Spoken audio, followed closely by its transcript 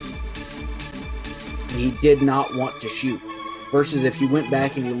he did not want to shoot. Versus if you went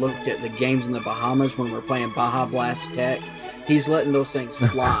back and you looked at the games in the Bahamas when we're playing Baja Blast Tech, he's letting those things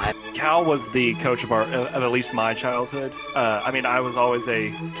fly. Cal was the coach of at least my childhood. I mean, I was always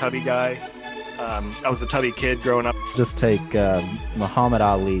a tubby guy. I was a tubby kid growing up. Just take Muhammad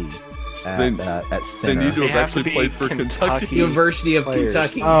Ali at They center. need to They have have actually to be played for Kentucky University of Players.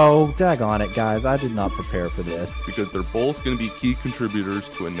 Kentucky. Oh, daggone it, guys. I did not prepare for this. because they're both going to be key contributors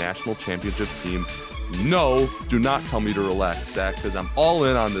to a national championship team. No, do not tell me to relax, Zach, because I'm all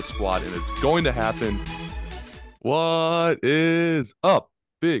in on this squad and it's going to happen. What is up,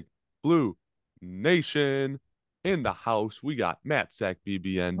 Big Blue Nation? In the house, we got Matt Sack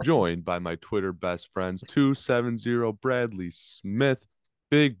BBN, joined by my Twitter best friends 270 Bradley Smith,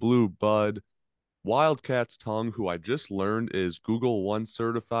 Big Blue Bud, Wildcat's Tongue, who I just learned is Google One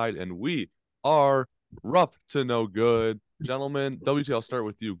certified, and we are up to no good. Gentlemen, WT, I'll start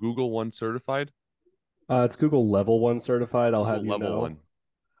with you. Google One certified? It's Google Level 1 certified. I'll have Google you level know. one.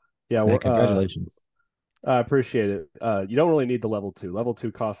 Yeah, Hey, congratulations. I appreciate it. You don't really need the level 2. Level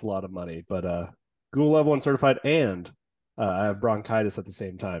 2 costs a lot of money, but Google Level 1 certified, and I have bronchitis at the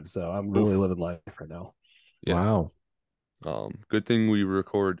same time, so I'm really living life right now. Yeah. Wow. Good thing we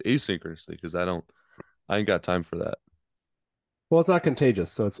record asynchronously because I ain't got time for that. Well, it's not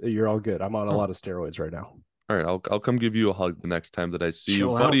contagious, so you're all good. I'm on a Oh. lot of steroids right now. All right, I'll come give you a hug the next time that I see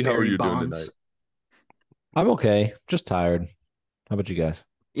Chill you. out, Buddy, how are Barry you doing Bonds. tonight? I'm okay. Just tired. How about you guys?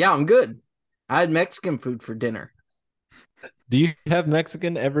 Yeah, I'm good. I had Mexican food for dinner. Do you have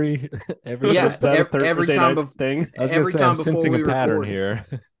Mexican every Yeah, Is that a every Thursday time night thing? I was every gonna say, time I'm before sensing we a pattern record. here.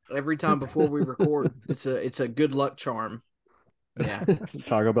 Every time before we record, it's a good luck charm. Yeah.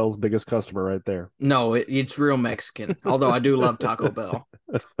 Taco Bell's biggest customer right there. No, it's real Mexican. Although I do love Taco Bell.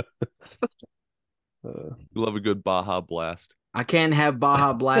 You love a good Baja Blast. I can't have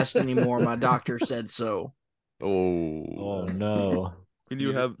Baja Blast anymore. My doctor said so. Oh. Oh no. Can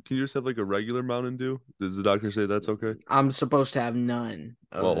you just have like a regular Mountain Dew? Does the doctor say that's okay? I'm supposed to have none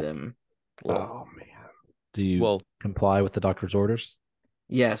of Well, them. Well, Oh man. Do you well, comply with the doctor's orders?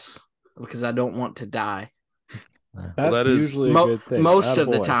 Yes, because I don't want to die. That's that is- usually a good thing. Most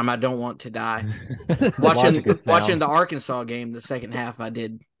of the Attaboy. time, I don't want to die. Watching Watching the Arkansas game, the second half, I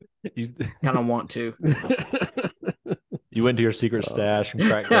did you, kind of want to. you went to your secret stash and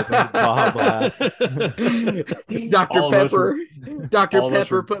cracked open Baja Blast. Dr. All of us Pepper, Dr. all of us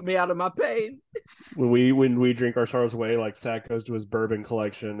Pepper were- put me out of my pain. when we drink our sorrows away, like Sack goes to his bourbon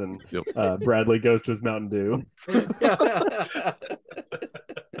collection and Yep. Bradley goes to his Mountain Dew.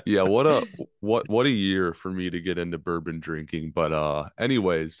 yeah, what a year for me to get into bourbon drinking. But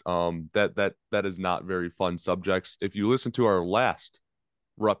anyways, that is not very fun subjects. If you listen to our last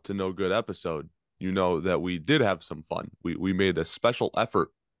We're Up to No Good episode, you know that we did have some fun. We made a special effort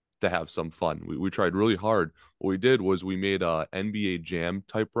to have some fun. We tried really hard. What we did was we made NBA Jam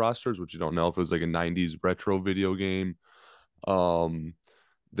type rosters, which you don't know if it was like a 90s retro video game.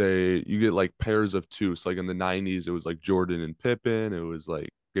 You get like pairs of two. So like in the 90s, it was like Jordan and Pippen. It was like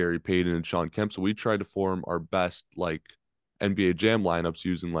Gary Payton and Sean Kemp. So we tried to form our best like NBA Jam lineups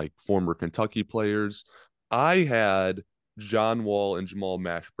using like former Kentucky players. I had John Wall and Jamal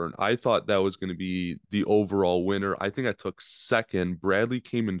Mashburn. I thought that was going to be the overall winner. I think I took second. Bradley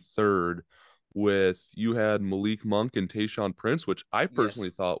came in third with you had Malik Monk and Tayshaun Prince, which I personally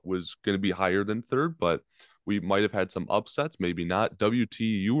thought was going to be higher than third, but we might have had some upsets, maybe not. WT,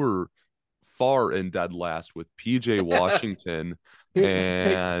 you were far in dead last with PJ Washington.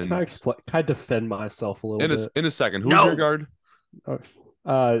 And Can I explain? Can I defend myself a little bit? in a second, who's No. your guard?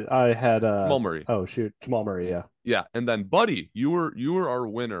 I had Jamal Murray. Oh shoot, Jamal Murray. Yeah. Yeah, and then Buddy, you were our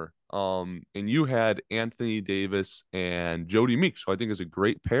winner. And you had Anthony Davis and Jody Meeks, who I think is a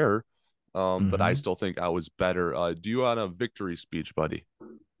great pair. But I still think I was better. Do you want a victory speech, Buddy?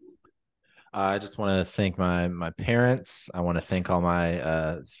 I just want to thank my parents. I want to thank all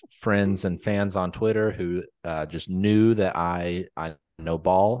my friends and fans on Twitter who just knew that I know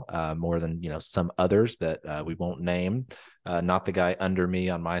ball more than some others that we won't name. Not the guy under me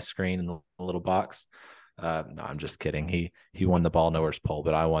on my screen in the little box. No, I'm just kidding. He won the ball nowhere's pole,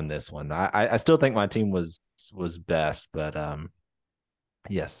 but I won this one. I still think my team was best, but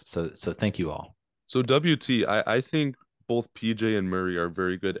yes. So thank you all. So WT, I think both PJ and Murray are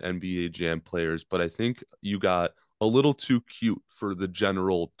very good NBA Jam players, but I think you got a little too cute for the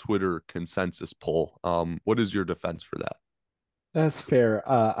general Twitter consensus poll. What is your defense for that? That's fair.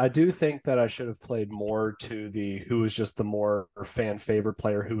 I do think that I should have played more to the who was just the more fan favorite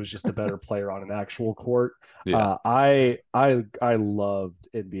player, who was just the better player on an actual court. Yeah. I loved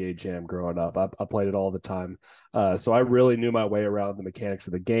NBA Jam growing up. I played it all the time, so I really knew my way around the mechanics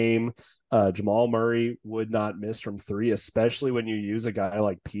of the game. Jamal Murray would not miss from three, especially when you use a guy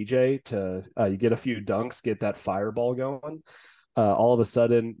like PJ to you get a few dunks, get that fireball going. All of a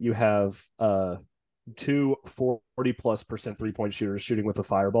sudden, you have two 40+% 3-point shooters shooting with a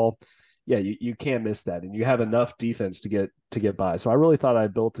fireball. Yeah, you can't miss that, and you have enough defense to get by. So I really thought I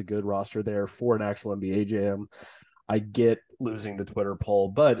built a good roster there for an actual NBA Jam. I get losing the Twitter poll,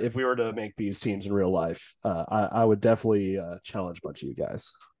 but if we were to make these teams in real life, I would definitely challenge a bunch of you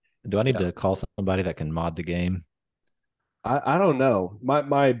guys. Do I need to call somebody that can mod the game? I don't know.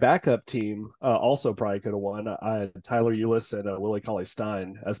 My backup team also probably could have won. I had Tyler Eulis and Willie Cauley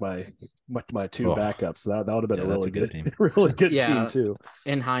Stein as my two backups. So that would have been a really good team. Really good team too.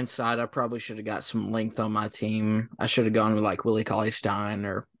 In hindsight, I probably should have got some length on my team. I should have gone with like Willie Cauley Stein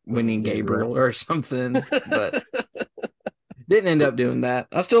or Winnie Gabriel or something, but didn't end up doing that.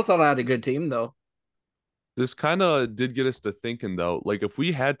 I still thought I had a good team though. This kind of did get us to thinking though, like if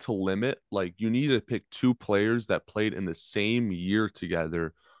we had to limit, like you need to pick two players that played in the same year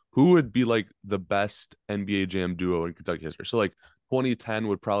together, who would be like the best NBA Jam duo in Kentucky history? So like 2010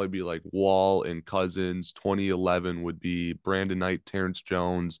 would probably be like Wall and Cousins. 2011 would be Brandon Knight, Terrence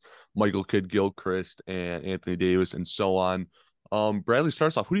Jones, Michael Kidd Gilchrist, and Anthony Davis, and so on. Bradley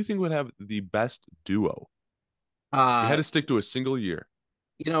starts off. Who do you think would have the best duo? We had to stick to a single year.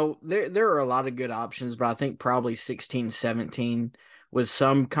 There are a lot of good options, but I think probably 16-17 was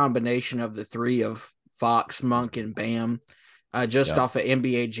some combination of the three of Fox, Monk, and Bam. Off of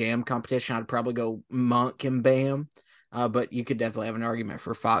NBA Jam competition, I'd probably go Monk and Bam. But you could definitely have an argument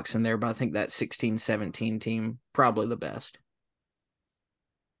for Fox in there, but I think that 16-17 team, probably the best.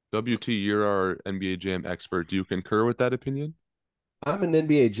 WT, you're our NBA Jam expert. Do you concur with that opinion? I'm an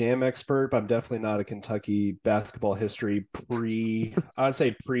NBA Jam expert, but I'm definitely not a Kentucky basketball history I'd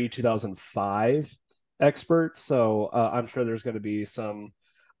say pre 2005 expert. So I'm sure there's going to be some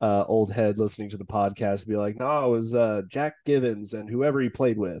old head listening to the podcast be like, no, it was Jack Givens and whoever he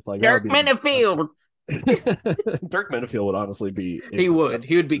played with. Like Dirk Minifield. Dirk Minifield would honestly be. He would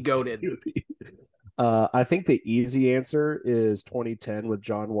be goated. I think the easy answer is 2010 with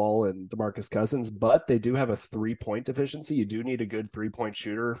John Wall and DeMarcus Cousins, but they do have a 3-point deficiency. You do need a good 3-point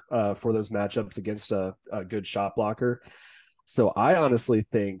shooter for those matchups against a good shot blocker. So I honestly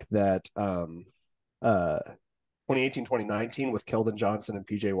think that 2018, 2019 with Keldon Johnson and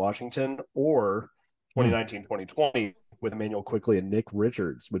PJ Washington, or 2019, 2020 with Emmanuel Quickley and Nick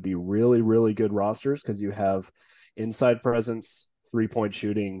Richards would be really, really good rosters because you have inside presence, 3-point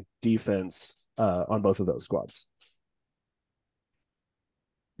shooting, defense, on both of those squads.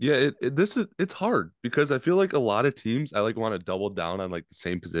 Yeah, it's hard because I feel like a lot of teams I like want to double down on like the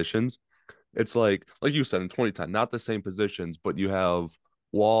same positions. It's like you said in 2010, not the same positions, but you have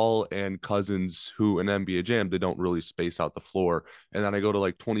Wall and Cousins who in NBA Jam they don't really space out the floor. And then I go to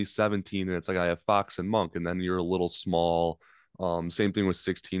like 2017 and it's like I have Fox and Monk, and then you're a little small. Same thing with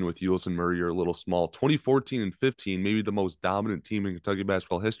 16 with Eulis and Murray, you're a little small. 2014 and 15, maybe the most dominant team in Kentucky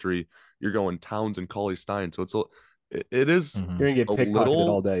basketball history. You're going Towns and Cauley Stein, so it is You're gonna get pickpocketed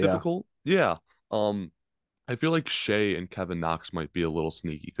all day. Difficult, yeah. I feel like Shea and Kevin Knox might be a little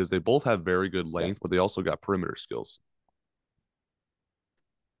sneaky because they both have very good length, but they also got perimeter skills.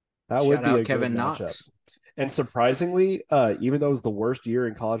 That would be a Kevin Knox matchup. And surprisingly, even though it was the worst year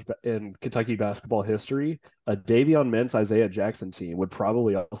in Kentucky basketball history, a Daimion Mintz Isaiah Jackson team would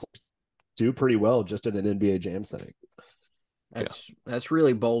probably also do pretty well just in an NBA Jam setting. That's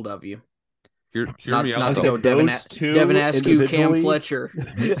really bold of you. Hear me out. Not to go Devin Askew, Cam Fletcher.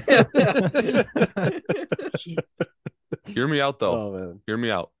 Hear me out though. Oh, man. Hear me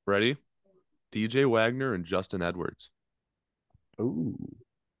out. Ready? DJ Wagner and Justin Edwards. Ooh,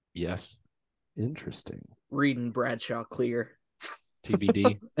 yes. Interesting. Reading Bradshaw clear.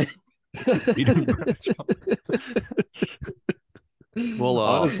 TBD. Well,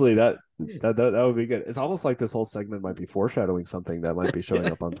 honestly, that would be good. It's almost like this whole segment might be foreshadowing something that might be showing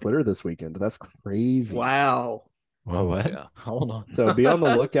up on Twitter this weekend. That's crazy. Wow. Well, what? Yeah. Hold on. So be on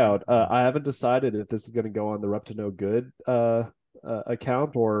the lookout. I haven't decided if this is going to go on the Rep to No Good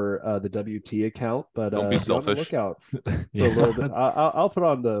account or the WT account, but don't be selfish. On the lookout for a little bit. I'll put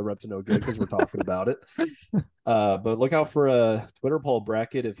on the Rep to No Good because we're talking about it. But look out for a Twitter poll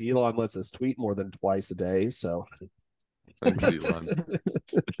bracket if Elon lets us tweet more than twice a day. So thanks, Elon.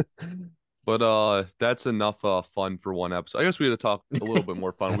 But that's enough fun for one episode. I guess we had to talk a little bit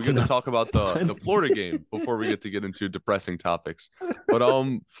more fun. We get to talk about the Florida game before we get into depressing topics. But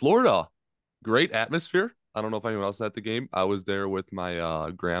Florida, great atmosphere. I don't know if anyone else was at the game. I was there with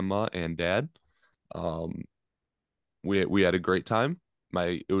my grandma and dad. Um, we had a great time.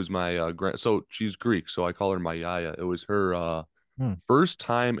 It was my so she's Greek, so I call her my yaya. It was her first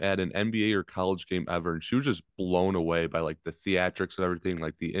time at an NBA or college game ever, and she was just blown away by like the theatrics of everything,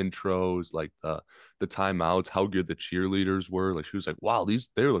 like the intros, like the timeouts, how good the cheerleaders were. Like she was like, "Wow, they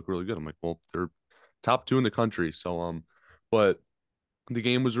look really good." I'm like, "Well, they're top 2 in the country." So but the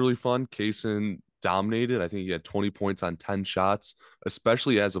game was really fun. Cason dominated. I think he had 20 points on 10 shots,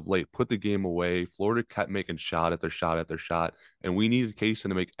 especially as of late. Put the game away. Florida kept making shot after shot after shot, and we needed Cason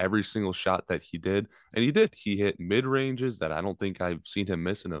to make every single shot that he did. And he did. He hit mid ranges that I don't think I've seen him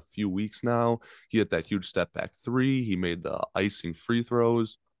miss in a few weeks now. He hit that huge step back three. He made the icing free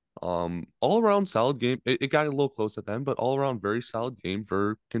throws. All around solid game. It got a little close at the end, but all around very solid game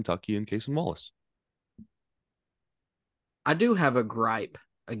for Kentucky and Cason Wallace. I do have a gripe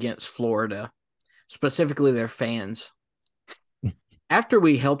against Florida, specifically their fans. After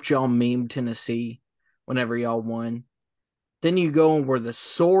we helped y'all meme Tennessee whenever y'all won, then you go and were the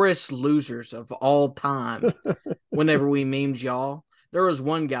sorest losers of all time whenever we memed y'all. There was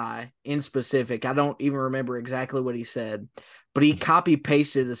one guy in specific, I don't even remember exactly what he said, but he copy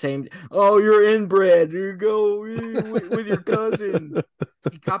pasted the same. Oh, you're inbred. You go with your cousin.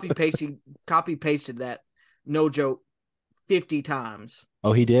 He copy pasted that. No joke. 50 times.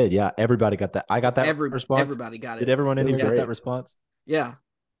 Oh, he did. Yeah. Everybody got that. I got that response. Everybody got it. Did everyone in here get that response? Yeah.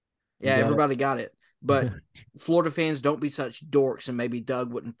 Yeah, everybody got it. But Florida fans, don't be such dorks, and maybe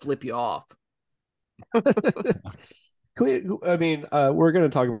Doug wouldn't flip you off. We're going to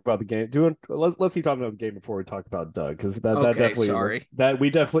talk about the game. Let's keep talking about the game before we talk about Doug, because that definitely. Sorry.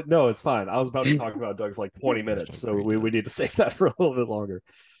 No, it's fine. I was about to talk about Doug for like 20 minutes, so we need to save that for a little bit longer.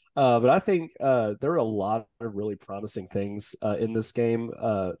 But I think there are a lot of really promising things in this game,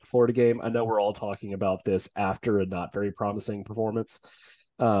 Florida game. I know we're all talking about this after a not very promising performance.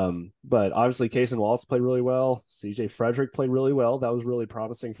 But obviously Cason Wallace played really well. CJ Frederick played really well. That was really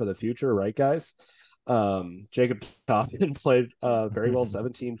promising for the future, right, guys? Jacob Toppin played very well,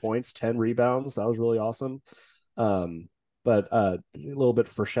 17 points, 10 rebounds. That was really awesome. But a little bit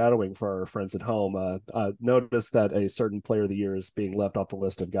foreshadowing for our friends at home. Notice that a certain player of the year is being left off the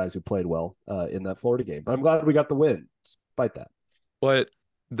list of guys who played well in that Florida game. But I'm glad we got the win, despite that. But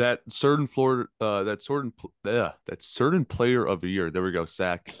that certain player of the year, there we go,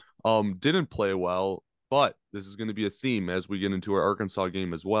 Sack, didn't play well. But this is going to be a theme as we get into our Arkansas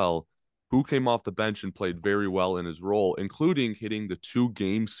game as well. Who came off the bench and played very well in his role, including hitting the 2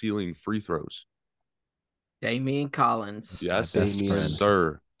 game-sealing free throws. Daimion Collins. Yes,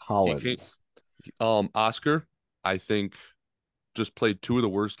 sir. Collins. Oscar, I think, just played 2 of the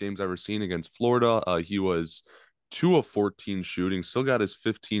worst games I've ever seen against Florida. He was 2 of 14 shooting, still got his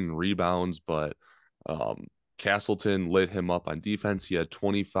 15 rebounds, but Castleton lit him up on defense. He had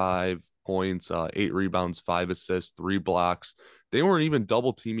 25 points, 8 rebounds, 5 assists, 3 blocks. They weren't even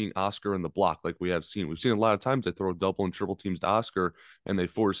double teaming Oscar in the block like we have seen. We've seen a lot of times they throw double and triple teams to Oscar and they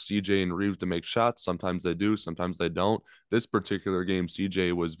force CJ and Reeves to make shots. Sometimes they do, sometimes they don't. This particular game,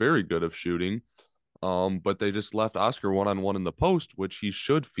 CJ was very good of shooting, but they just left Oscar one-on-one in the post, which he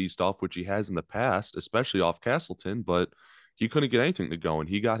should feast off, which he has in the past, especially off Castleton, but he couldn't get anything to go, and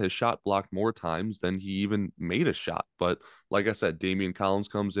he got his shot blocked more times than he even made a shot. But like I said, Daimion Collins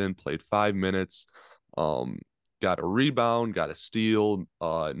comes in, played 5 minutes, got a rebound, got a steal,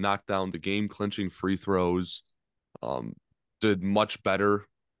 knocked down the game-clinching free throws, did much better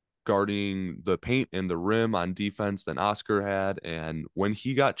guarding the paint and the rim on defense than Oscar had. And when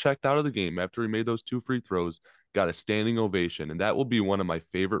he got checked out of the game after he made those 2 free throws, got a standing ovation. And that will be one of my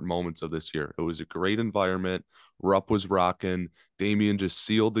favorite moments of this year. It was a great environment. Rupp was rocking. Daimion just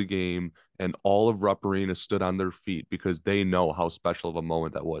sealed the game. And all of Rupp Arena stood on their feet because they know how special of a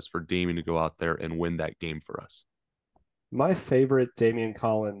moment that was for Daimion to go out there and win that game for us. My favorite Daimion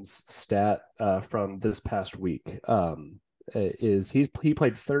Collins stat from this past week is he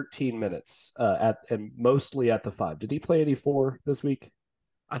played 13 minutes and mostly at the 5. Did he play any 4 this week?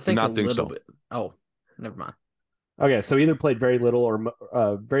 I think a little bit. Oh, never mind. Okay, so either played very little or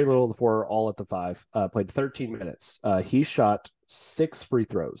very little at the 4, all at the 5. Played 13 minutes. He shot 6 free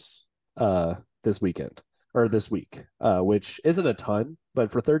throws this week, which isn't a ton,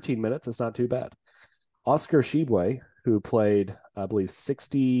 but for 13 minutes, it's not too bad. Oscar Tshiebwe, who played, I believe,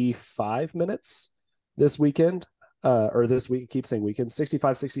 65 minutes this weekend, or this week, keep saying weekend,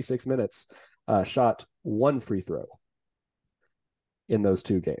 66 minutes, shot 1 free throw. in those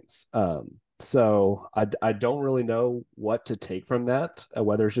two games. So I don't really know what to take from that,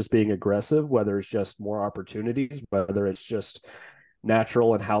 whether it's just being aggressive, whether it's just more opportunities, whether it's just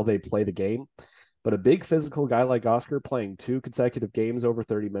natural in how they play the game. But a big physical guy like Oscar playing 2 consecutive games over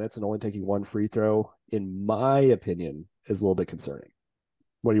 30 minutes and only taking 1 free throw, in my opinion, is a little bit concerning.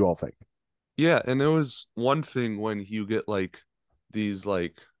 What do you all think? Yeah, and it was one thing when you get like these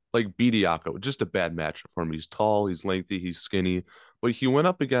like Bediako, just a bad matchup for him. He's tall, he's lengthy, he's skinny, but he went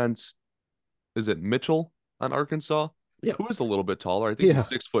up against, is it Mitchell on Arkansas? Yeah. Who is a little bit taller. I think he's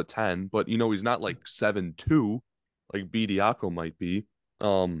 6'10", but he's not like 7'2", like Bediako might be.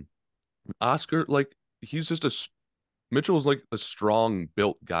 Oscar, like he's just Mitchell's like a strong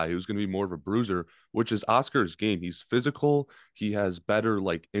built guy who's going to be more of a bruiser, which is Oscar's game. He's physical. He has better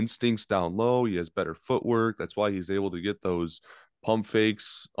like instincts down low. He has better footwork. That's why he's able to get those pump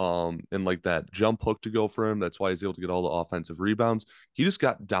fakes and like that jump hook to go for him. That's why he's able to get all the offensive rebounds. He just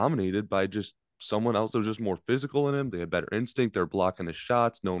got dominated by just someone else that was just more physical in him. They had better instinct. They're blocking his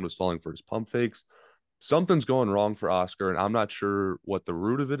shots. No one was falling for his pump fakes. Something's going wrong for Oscar, and I'm not sure what the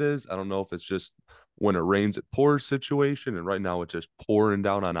root of it is. I don't know if it's just when it rains it pours situation, and right now it's just pouring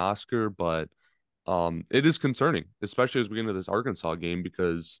down on Oscar, but it is concerning, especially as we get into this Arkansas game,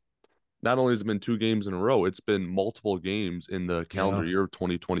 because not only has it been 2 games in a row, it's been multiple games in the calendar year of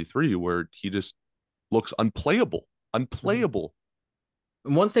 2023 where he just looks unplayable. Unplayable.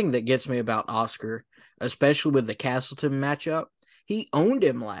 One thing that gets me about Oscar, especially with the Castleton matchup, he owned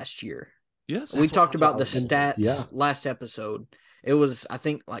him last year. Yes. We talked about the stats last episode. It was, I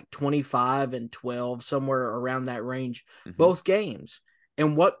think, like 25 and 12, somewhere around that range, both games.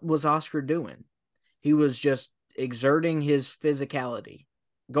 And what was Oscar doing? He was just exerting his physicality,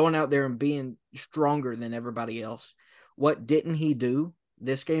 going out there and being stronger than everybody else. What didn't he do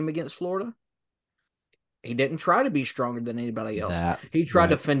this game against Florida? He didn't try to be stronger than anybody else. He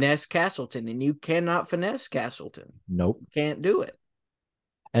tried to finesse Castleton, and you cannot finesse Castleton. Nope. You can't do it.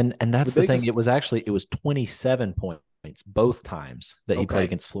 And that's the thing. It was 27 points both times that he played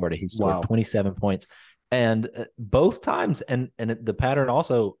against Florida. He scored 27 points. And both times, and the pattern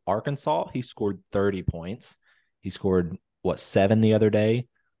also, Arkansas, he scored 30 points. He scored, 7 the other day?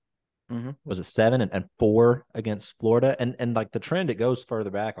 Was it 7 and 4 against Florida? And like the trend, it goes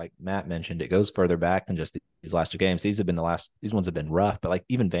further back, like Matt mentioned, it goes further back than just these last 2 games. These ones have been rough, but like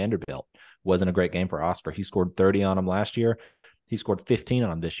even Vanderbilt wasn't a great game for Oscar. He scored 30 on him last year. He scored 15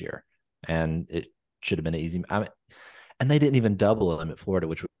 on him this year, and it should have been an easy. And they didn't even double him at Florida,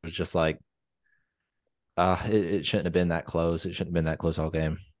 which was just like, it shouldn't have been that close. It shouldn't have been that close all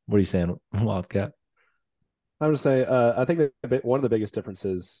game. What are you saying, Wildcat? I would say I think that one of the biggest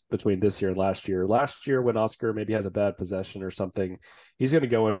differences between this year and last year, when Oscar maybe has a bad possession or something, he's going to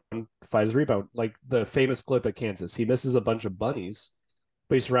go and fight his rebound. Like the famous clip at Kansas, he misses a bunch of bunnies,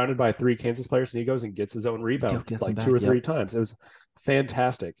 but he's surrounded by 3 Kansas players, and he goes and gets his own rebound like 2 or 3 times. It was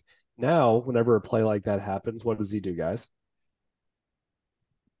fantastic. Now, whenever a play like that happens, what does he do, guys?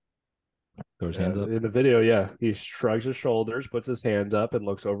 Throw his hands up. In the video, he shrugs his shoulders, puts his hand up, and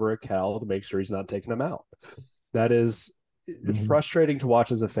looks over at Cal to make sure he's not taking him out. That is frustrating to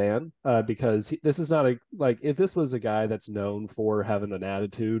watch as a fan, because this is not if this was a guy that's known for having an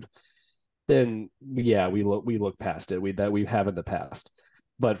attitude, then we look past it. That we have in the past.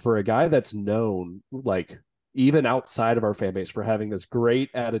 But for a guy that's known, like even outside of our fan base, for having this great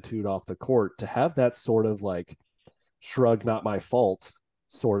attitude off the court, to have that sort of like shrug, not my fault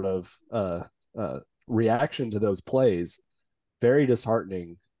sort of reaction to those plays, very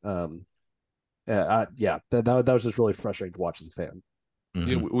disheartening. That was just really frustrating to watch as a fan.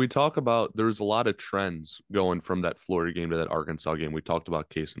 Yeah, we talk about there's a lot of trends going from that Florida game to that Arkansas game. We talked about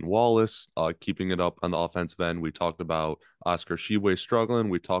Cason Wallace keeping it up on the offensive end. We talked about Oscar Tshiebwe struggling.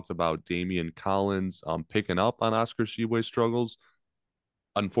 We talked about Daimion Collins picking up on Oscar Tshiebwe's struggles.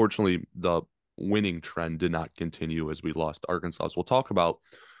 Unfortunately, the winning trend did not continue as we lost Arkansas, as we'll talk about.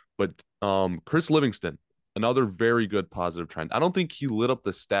 But Chris Livingston, another very good positive trend. I don't think he lit up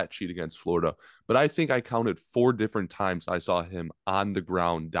the stat sheet against Florida, but I think I counted 4 different times I saw him on the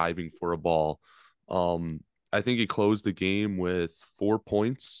ground diving for a ball. I think he closed the game with 4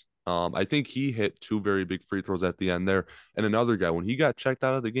 points. I think he hit 2 very big free throws at the end there. And another guy, when he got checked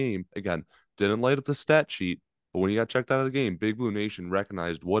out of the game, again, didn't light up the stat sheet, but when he got checked out of the game, Big Blue Nation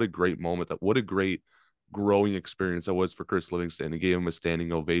recognized what a great moment, what a great growing experience that was for Chris Livingston, and gave him a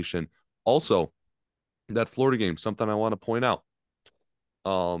standing ovation. Also, that Florida game, something I want to point out.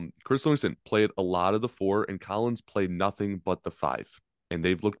 Chris Livingston played a lot of the 4, and Collins played nothing but the 5. And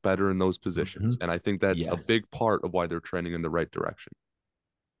they've looked better in those positions. And I think that's a big part of why they're trending in the right direction.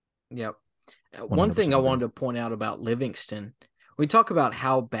 Yep. One thing I wanted to point out about Livingston, We talk about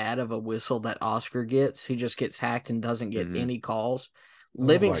how bad of a whistle that Oscar gets. He just gets hacked and doesn't get any calls.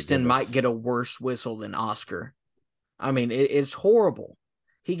 Livingston might get a worse whistle than Oscar. I mean, it's horrible.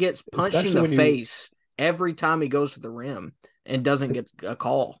 He gets punched Especially in the face every time he goes to the rim and doesn't get a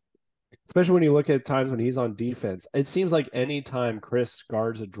call. Especially when you look at times when he's on defense. It seems like any time Chris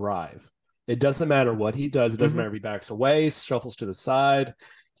guards a drive, it doesn't matter what he does. It doesn't matter if he backs away, shuffles to the side.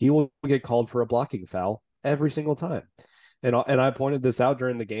 He will get called for a blocking foul every single time. And I pointed this out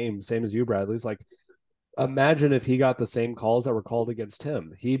during the game, same as you, Bradley. It's like, imagine if he got the same calls that were called against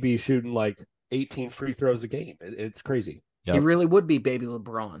him. He'd be shooting like 18 free throws a game. It's crazy. Yep. He really would be baby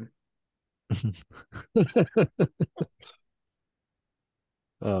LeBron.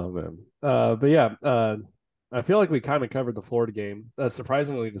 Oh, man. But yeah, I feel like we kind of covered the Florida game.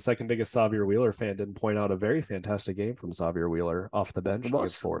 Surprisingly, the second biggest Xavier Wheeler fan didn't point out a very fantastic game from Xavier Wheeler off the bench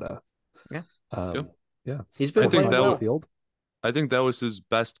against Florida. Yeah. Yeah. He's been playing well. Field. I think that was his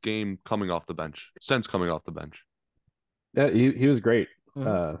best game coming off the bench, since coming off the bench. Yeah, he was great.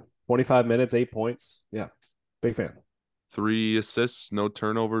 25 minutes, 8 points. Yeah, big fan. 3 assists, no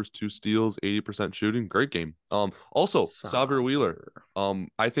turnovers, 2 steals, 80% shooting. Great game. Also, Xavier Wheeler.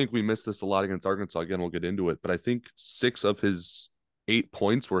 I think we missed this a lot against Arkansas. Again, we'll get into it, but I think 6 of his 8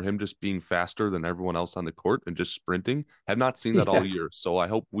 points were him just being faster than everyone else on the court and just sprinting. Have not seen that all year, so I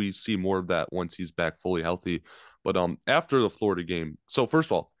hope we see more of that once he's back fully healthy. But after the Florida game, so first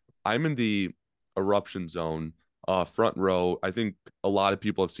of all, I'm in the eruption zone, front row. I think a lot of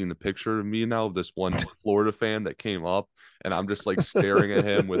people have seen the picture of me now of this one Florida fan that came up, and I'm just like staring at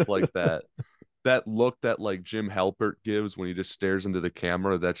him with like that look that like Jim Halpert gives when he just stares into the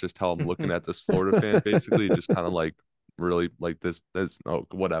camera. That's just how I'm looking at this Florida fan, basically, just kind of like really like this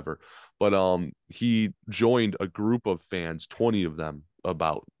whatever. But he joined a group of fans, 20 of them,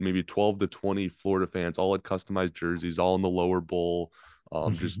 about maybe 12 to 20 Florida fans, all had customized jerseys, all in the lower bowl,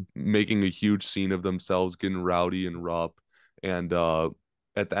 just making a huge scene of themselves, getting rowdy and rough. And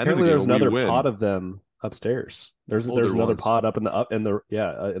at the end of the game, there's another pod of them upstairs. There's another pod up in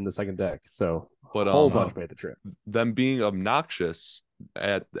the second deck. So a whole bunch made the trip. Them being obnoxious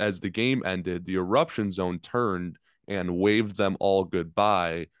as the game ended, the eruption zone turned and waved them all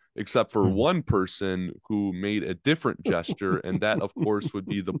goodbye, except for one person who made a different gesture, and that, of course, would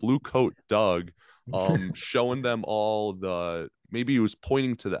be the blue coat Doug, showing them all maybe he was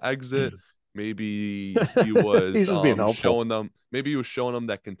pointing to the exit, maybe he was showing them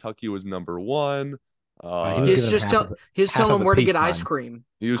that Kentucky was number 1. He was telling them where to get ice cream.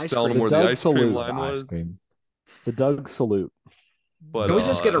 He was telling them where the ice cream line was. The Doug salute. But can we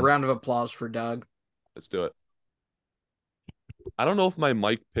just get a round of applause for Doug? Let's do it. I don't know if my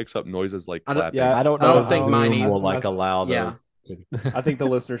mic picks up noises like clapping. I don't think mine will like allow those. I think the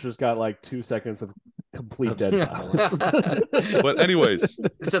listeners just got like 2 seconds of complete dead silence. But anyways,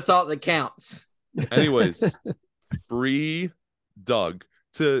 it's a thought that counts. Anyways, free Doug.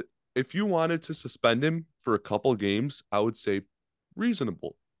 If you wanted to suspend him for a couple games, I would say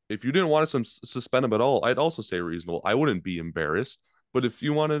reasonable. If you didn't want to suspend him at all, I'd also say reasonable. I wouldn't be embarrassed. But if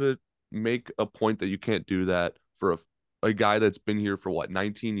you wanted to make a point that you can't do that for a guy that's been here for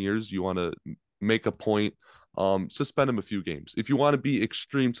 19 years, you want to make a point, suspend him a few games. If you want to be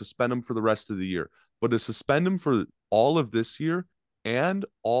extreme, suspend him for the rest of the year. But to suspend him for all of this year and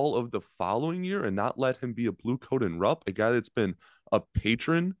all of the following year and not let him be a blue coat and Rupp, a guy that's been a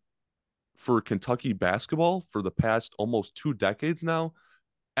patron for Kentucky basketball for the past almost 2 decades now,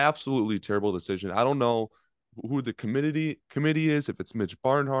 absolutely terrible decision. I don't know who the committee is, if it's Mitch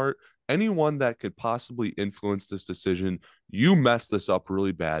Barnhart, anyone that could possibly influence this decision. You messed this up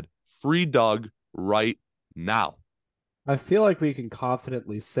really bad. Free Doug right now. I feel like we can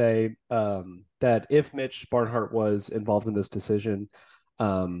confidently say that if Mitch Barnhart was involved in this decision,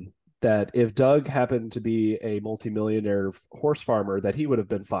 that if Doug happened to be a multimillionaire horse farmer, that he would have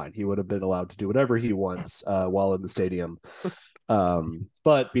been fine. He would have been allowed to do whatever he wants while in the stadium.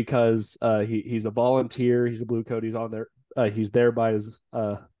 But because he's a volunteer, he's a blue coat, he's on there, he's there by his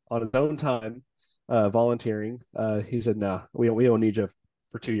on his own time, volunteering. He said, "No, we don't need you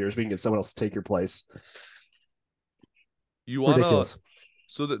for 2 years. We can get someone else to take your place." Ridiculous.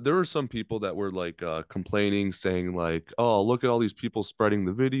 So that there were some people that were like complaining, saying like, "Oh, look at all these people spreading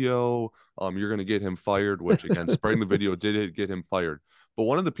the video. You're gonna get him fired." Which again, spreading the video did get him fired. But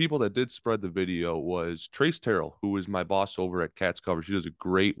one of the people that did spread the video was Trace Terrell, who is my boss over at Cats Coverage. He does a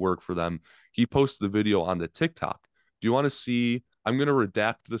great work for them. He posted the video on the TikTok. Do you want to see? I'm going to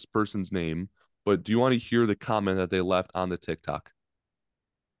redact this person's name, but do you want to hear the comment that they left on the TikTok?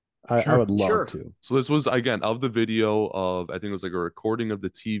 I would love to. So this was, again, of the video of, I think it was like a recording of the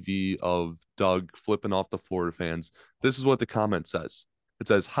TV of Doug flipping off the Florida fans. This is what the comment says. It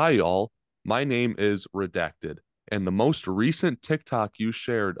says, "Hi, y'all. My name is Redacted. And the most recent TikTok you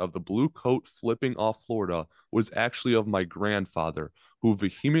shared of the blue coat flipping off Florida was actually of my grandfather, who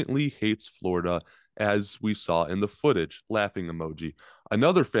vehemently hates Florida, as we saw in the footage." Laughing emoji.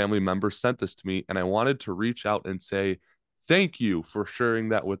 "Another family member sent this to me, and I wanted to reach out and say, thank you for sharing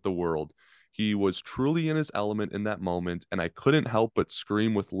that with the world. He was truly in his element in that moment, and I couldn't help but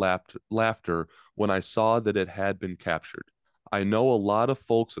scream with laughter when I saw that it had been captured. I know a lot of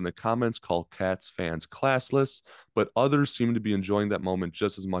folks in the comments call Cats fans classless, but others seem to be enjoying that moment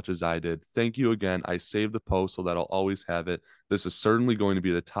just as much as I did. Thank you again. I saved the post so that I'll always have it. This is certainly going to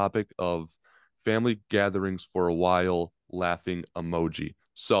be the topic of family gatherings for a while." Laughing emoji.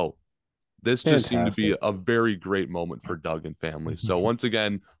 So this just seemed to be a very great moment for Doug and family. So once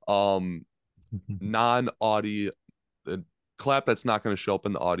again, non-audio clap that's not going to show up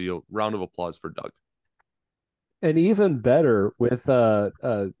in the audio. Round of applause for Doug. And even better with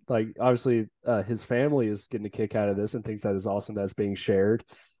like obviously his family is getting a kick out of this and thinks that is awesome that's being shared.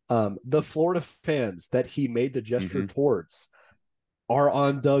 The Florida fans that he made the gesture towards are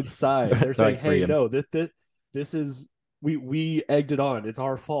on Doug's side. They're saying, "Hey, no, this is we egged it on. It's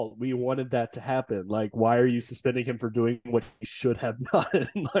our fault. We wanted that to happen. Like, why are you suspending him for doing what he should have done?"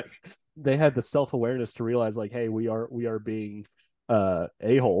 Like, they had the self-awareness to realize, like, hey, we are being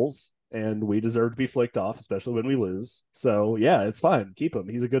a-holes, and we deserve to be flicked off, especially when we lose. So yeah, it's fine. Keep him.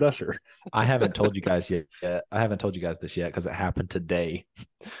 He's a good usher. I haven't told you guys yet. I haven't told you guys this yet because it happened today.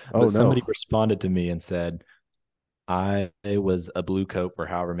 But somebody responded to me and said, I was a blue coat for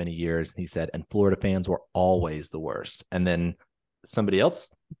however many years. He said, and Florida fans were always the worst. And then somebody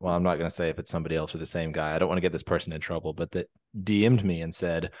else, well, I'm not going to say if it's somebody else or the same guy. I don't want to get this person in trouble, but that DM'd me and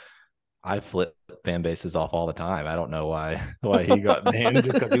said, I flip fan bases off all the time. I don't know why he got banned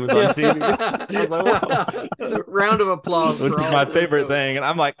just because he was on TV. I was like, wow. Round of applause. Which is my favorite thing. And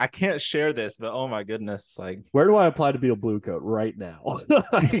I'm like, I can't share this, but oh my goodness. Like, where do I apply to be a blue coat right now?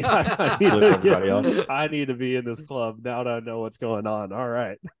 I need to be in this club now that I know what's going on. All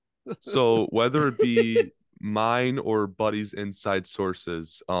right. So whether it be mine or Buddy's inside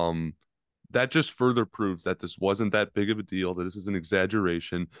sources, that just further proves that this wasn't that big of a deal, that this is an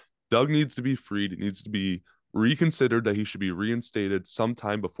exaggeration. Doug needs to be freed. It needs to be reconsidered that he should be reinstated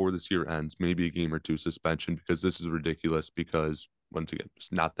sometime before this year ends, maybe a game or two suspension, because this is ridiculous, because once again,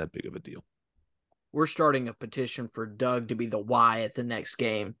 it's not that big of a deal. We're starting a petition for Doug to be the Y at the next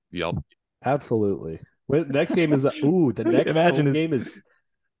game. Yep. Absolutely. The next game is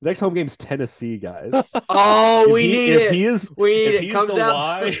the next home game is Tennessee, guys. Oh, we need it. We need it. Comes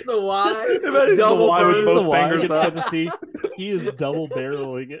out. It's the Y. Double burns the Y against Tennessee. He is double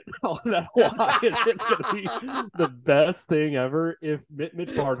barreling it on that Y. It's going to be the best thing ever. If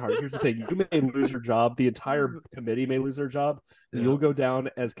Mitch Barnhart, here's the thing: you may lose your job. The entire committee may lose their job. Yeah. You'll go down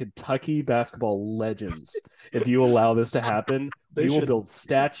as Kentucky basketball legends if you allow this to happen. We will build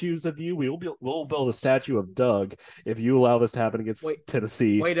statues of you. We'll build a statue of Doug if you allow this to happen against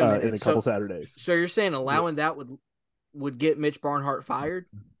Tennessee in a couple Saturdays. So you're saying allowing that would get Mitch Barnhart fired?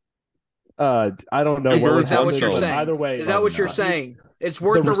 I don't know. Is that what you're saying? Either way, is that what you're saying? It's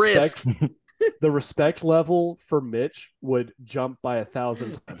worth the risk. The respect level for Mitch would jump by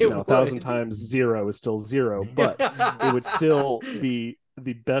 1,000 times. Now, 1,000 times 0 is still 0, but it would still be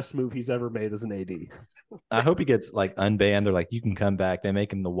the best move he's ever made as an AD. I hope he gets like unbanned. They're like, you can come back. They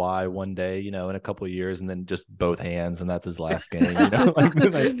make him the Y one day, in a couple of years, and then just both hands, and that's his last game.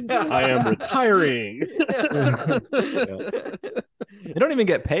 I am retiring. They don't even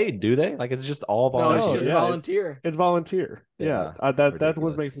get paid, do they? Like, it's just all volunteer. No, it's just volunteer. It's volunteer. Yeah. That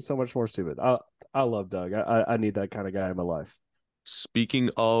was makes it so much more stupid. I love Doug. I need that kind of guy in my life. Speaking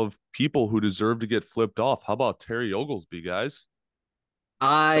of people who deserve to get flipped off, how about Terry Oglesby, guys?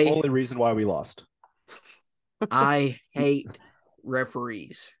 The only reason why we lost. I hate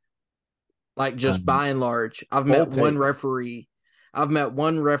referees. Like, just by and large. I've met one referee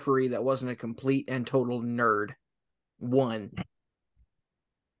that wasn't a complete and total nerd. One.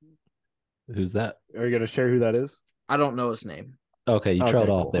 Who's that? Are you going to share who that is? I don't know his name. Okay, you trailed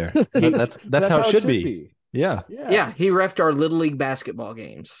off there. That's how it should be. Yeah. He reffed our Little League basketball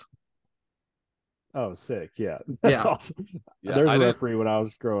games. Oh, sick. Yeah. That's awesome. Yeah, there's a referee when I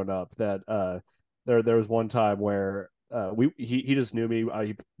was growing up that there was one time where he just knew me.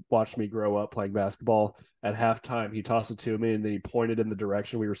 He watched me grow up playing basketball. At halftime, he tossed it to me, and then he pointed in the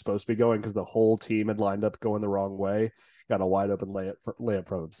direction we were supposed to be going because the whole team had lined up going the wrong way. Got a wide open layup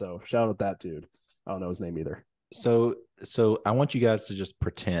from him. So shout out that dude. I don't know his name either. So I want you guys to just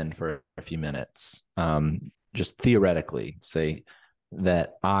pretend for a few minutes, just theoretically say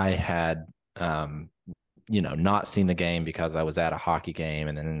that I had, not seen the game because I was at a hockey game,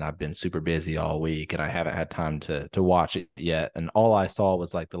 and then I've been super busy all week and I haven't had time to watch it yet. And all I saw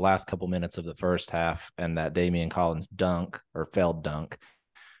was like the last couple minutes of the first half and that Daimion Collins dunk or failed dunk,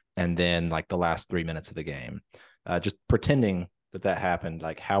 and then like the last 3 minutes of the game. Just pretending that happened,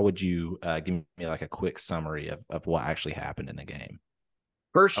 like how would you give me like a quick summary of what actually happened in the game?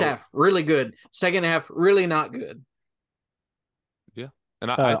 First half, really good. Second half, really not good. Yeah.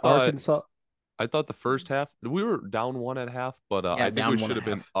 And I thought Arkansas. I thought the first half, we were down 1 at half, but I think we should have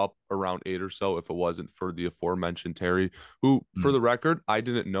been up around 8 or so if it wasn't for the aforementioned Terry, who, for the record, I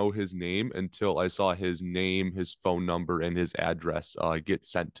didn't know his name until I saw his name, his phone number, and his address get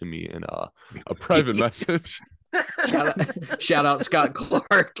sent to me in a private message. Shout out Scott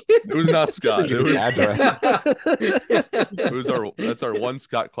Clark. It was not Scott. It was address. It was that's our one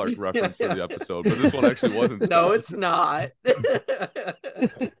Scott Clark reference for the episode, but this one actually wasn't Scott. No, it's not.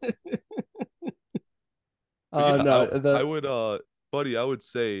 I would buddy, I would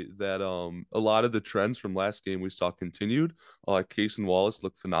say that a lot of the trends from last game we saw continued. Cason Wallace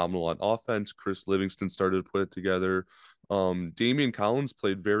looked phenomenal on offense. Chris Livingston started to put it together. Daimion Collins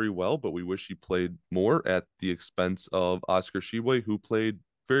played very well, but we wish he played more at the expense of Oscar Shibwe, who played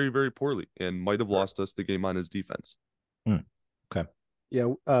very, very poorly and might have lost us the game on his defense. Okay.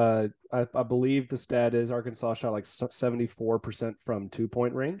 Yeah, I believe the stat is Arkansas shot like 74% from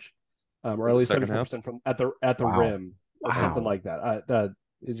 2-point range, or at least 74% from at the rim, or something like that.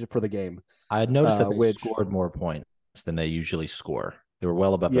 For the game, I had noticed that they scored more points than they usually score. They were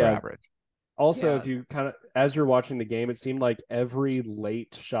well above their average. Also, if you as you're watching the game, it seemed like every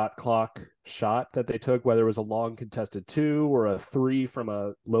late shot clock shot that they took, whether it was a long contested 2 or a 3 from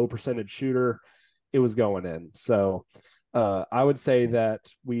a low percentage shooter, it was going in. So I would say that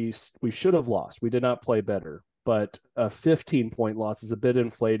we should have lost. We did not play better, but a 15-point loss is a bit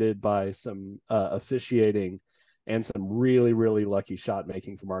inflated by some officiating and some really, really lucky shot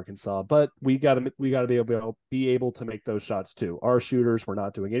making from Arkansas. But we got to be able to make those shots too. Our shooters were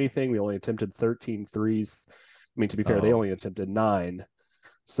not doing anything. We only attempted 13 threes. I mean, to be fair, they only attempted 9.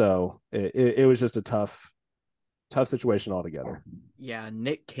 So it was just a tough situation altogether. Yeah,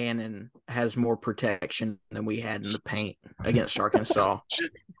 Nick Cannon has more protection than we had in the paint against Arkansas.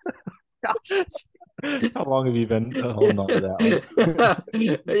 How long have you been holding on to that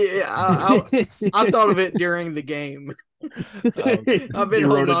one? I thought of it during the game. I've been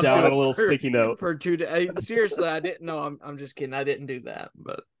wrote it down on a little sticky note for 2 days. Seriously, I didn't know. I'm just kidding. I didn't do that,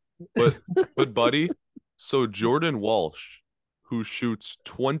 but buddy, so Jordan Walsh, who shoots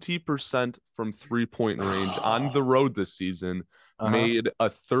 20% from 3-point range on the road this season, made a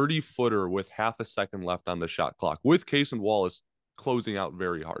 30-footer with half a second left on the shot clock, with Cason Wallace closing out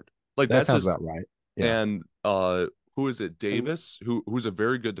very hard. Like that sounds about right. Yeah. And who is it? Davis, who's a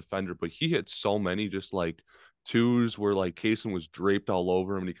very good defender, but he hit so many just like 2s where like Cason was draped all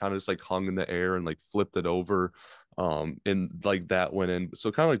over him and he kind of just like hung in the air and like flipped it over. And like that went in.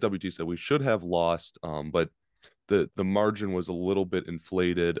 So kind of like WT said, we should have lost. But the margin was a little bit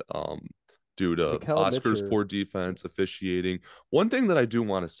inflated due to Oscar's poor defense, officiating. One thing that I do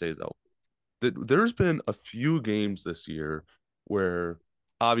want to say though, that there's been a few games this year where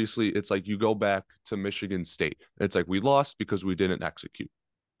obviously it's like you go back to Michigan State. It's like we lost because we didn't execute.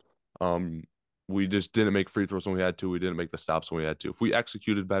 We just didn't make free throws when we had to. We didn't make the stops when we had to. If we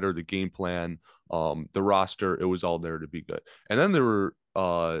executed better, the game plan, the roster, it was all there to be good. And then there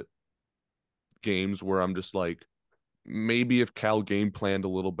were games where I'm just like, maybe if Cal game planned a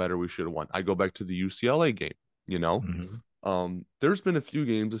little better, we should have won. I go back to the UCLA game, you know? There's been a few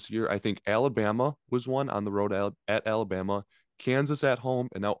games this year. I think Alabama was one on the road at Alabama, Kansas at home,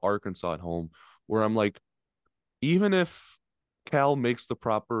 and now Arkansas at home, where I'm like, even if Cal makes the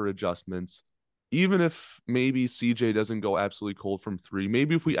proper adjustments, even if maybe CJ doesn't go absolutely cold from 3,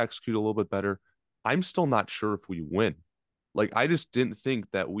 maybe if we execute a little bit better, I'm still not sure if we win. Like, I just didn't think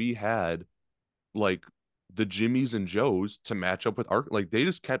that we had like the Jimmies and Joes to match up with like they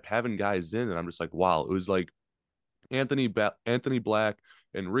just kept having guys in, and I'm just like, wow. It was like Anthony Black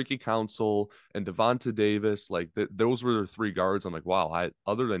and Ricky Council and Devonta Davis, like those were their 3 guards. I'm like, wow.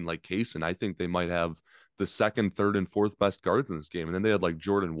 Other than like Cason, I think they might have the 2nd, 3rd, and 4th best guards in this game. And then they had like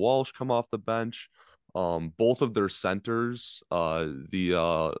Jordan Walsh come off the bench. Both of their centers,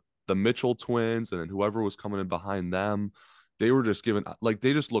 the Mitchell twins, and then whoever was coming in behind them, they were just given, like,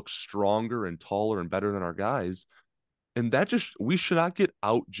 they just look stronger and taller and better than our guys. And that just, we should not get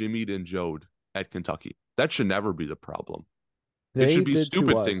out Jimmy'd and Joe'd at Kentucky. That should never be the problem. It should be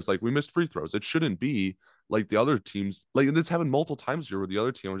stupid things like we missed free throws. It shouldn't be like the other teams, like it's happened multiple times here where the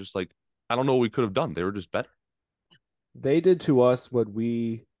other team was just like, I don't know what we could have done. They were just better. They did to us what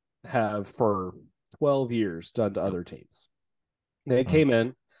we have for 12 years done to other teams. They came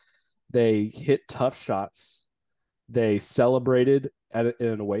in, they hit tough shots, they celebrated in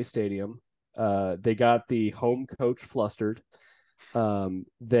an away stadium. They got the home coach flustered.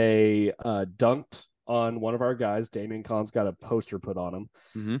 They dunked on one of our guys. Daimion Khan's got a poster put on him.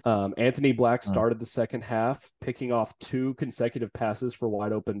 Mm-hmm. Anthony Black started the second half, picking off 2 consecutive passes for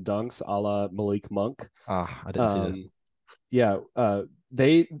wide open dunks, a la Malik Monk. I didn't see this. Yeah,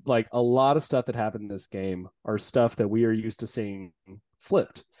 they like a lot of stuff that happened in this game are stuff that we are used to seeing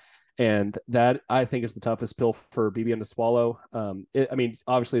flipped. And that I think is the toughest pill for BBM to swallow. I mean,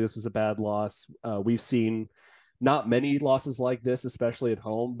 obviously this was a bad loss. We've seen not many losses like this, especially at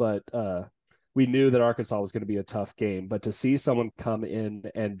home, but we knew that Arkansas was going to be a tough game. But to see someone come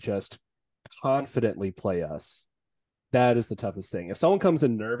in and just confidently play us, that is the toughest thing. If someone comes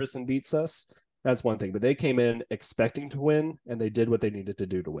in nervous and beats us, that's one thing. But they came in expecting to win, and they did what they needed to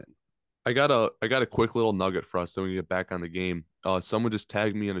do to win. I got a quick little nugget for us. Then we get back on the game. Someone just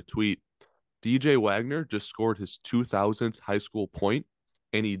tagged me in a tweet. DJ Wagner just scored his 2000th high school point,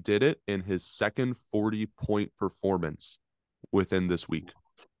 and he did it in his second 40-point performance within this week.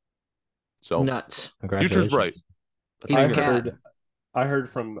 So nuts. Future's bright. I heard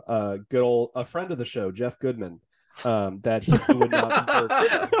from a friend of the show, Jeff Goodman, that he would not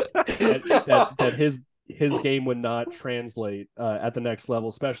that his game would not translate at the next level,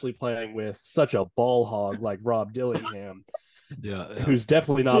 especially playing with such a ball hog like Rob Dillingham, who's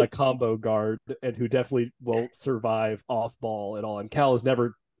definitely not a combo guard and who definitely won't survive off ball at all. And Cal has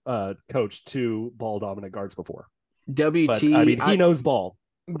never coached 2 ball dominant guards before. WT, but, I mean, he knows ball.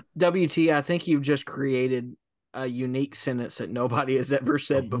 WT, I think you've just created a unique sentence that nobody has ever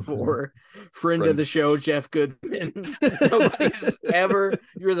said before. Friend of the show, Jeff Goodman. Nobody's ever.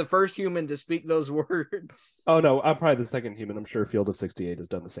 You're the first human to speak those words. Oh no, I'm probably the second human. I'm sure Field of 68 has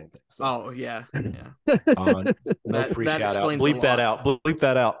done the same thing. So. Oh yeah. No freak out. Bleep that out. Bleep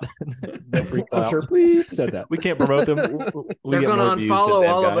that out. No freak I'm sure bleep said that. We can't promote them. They're going to unfollow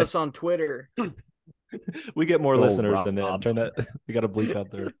all of us on Twitter. We get more listeners than them. Turn that. We got to bleep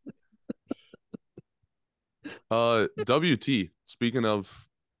out there. WT, speaking of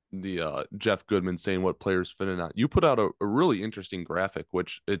the Jeff Goodman saying what players fit in on, you put out a really interesting graphic,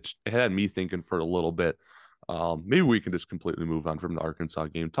 which it had me thinking for a little bit. Maybe we can just completely move on from the Arkansas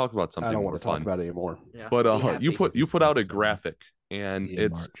game. Talk about something more fun. I don't want to talk about it anymore. Yeah, but you put out a graphic, and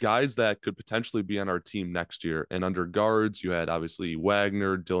it's guys that could potentially be on our team next year. And under guards, you had obviously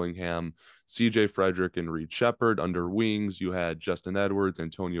Wagner, Dillingham, CJ Frederick, and Reed Shepard. Under wings, you had Justin Edwards,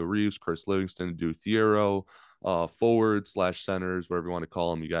 Antonio Reeves, Chris Livingston, Duthiero. Forward/centers, whatever you want to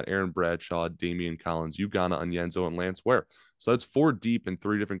call them. You got Aaron Bradshaw, Daimion Collins, Ugonna Onyenso, and Lance Ware. So that's 4 deep in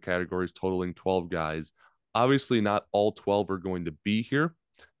 3 different categories, totaling 12 guys. Obviously, not all 12 are going to be here.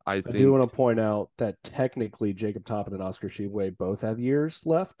 I do want to point out that technically Jacob Toppin and Oscar Sheway both have years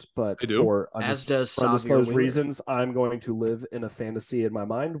left, but for undisclosed reasons, I'm going to live in a fantasy in my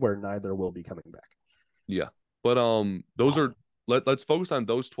mind where neither will be coming back. Yeah, but those are. Let's focus on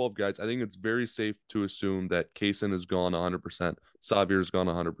those 12 guys. I think it's very safe to assume that Cason is gone 100%, Xavier is gone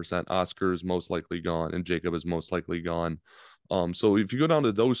 100%, Oscar is most likely gone, and Jacob is most likely gone. So if you go down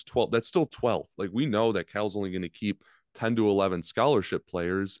to those 12, that's still 12. Like, we know that Cal's only going to keep 10 to 11 scholarship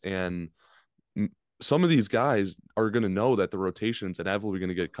players, and some of these guys are going to know that the rotation's inevitably going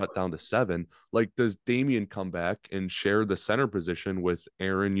to get cut down to 7. Like, does Daimion come back and share the center position with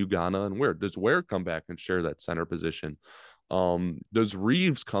Aaron, Ugonna, and Ware? Does Ware come back and share that center position? Does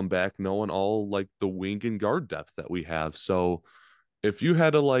Reeves come back knowing all like the wing and guard depth that we have? So if you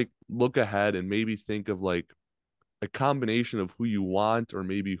had to like look ahead and maybe think of like a combination of who you want or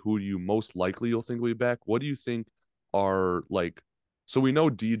maybe who you most likely you'll think will be back, what do you think are like, so we know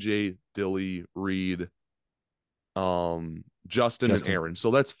DJ, Dilly, Reed, Justin and Aaron.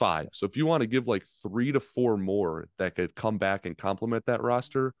 So that's 5. So if you want to give like 3 to 4 more that could come back and complement that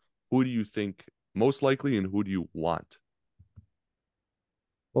roster, who do you think most likely and who do you want?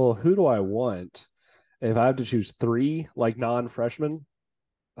 Well, who do I want? If I have to choose 3, like non-freshmen,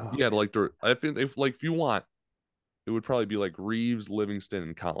 yeah, like I think if you want, it would probably be like Reeves, Livingston,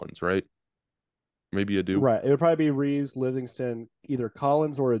 and Collins, right? Maybe a Duke. Right. It would probably be Reeves, Livingston, either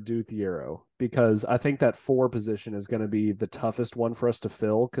Collins or a Duthiero, because I think that 4 position is going to be the toughest one for us to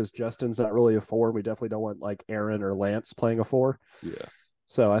fill because Justin's not really a 4. We definitely don't want like Aaron or Lance playing a 4. Yeah.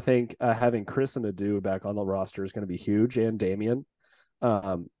 So I think having Chris and Adu back on the roster is going to be huge, and Daimion.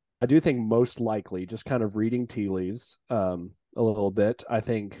 I do think most likely, just kind of reading tea leaves a little bit, I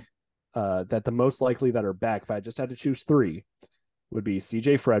think that the most likely that are back, if I just had to choose three, would be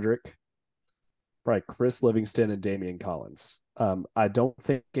CJ Frederick, probably Chris Livingston, and Daimion Collins. I don't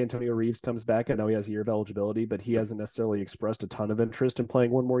think Antonio Reeves comes back. I know he has a year of eligibility, but he hasn't necessarily expressed a ton of interest in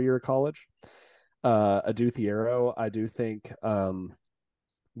playing one more year of college. Adu Thiero, I do think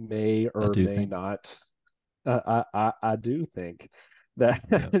may or may not. I do think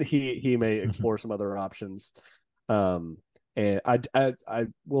that he may explore some other options. And I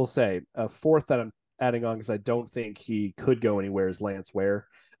will say a fourth that I'm adding on because I don't think he could go anywhere is Lance Ware.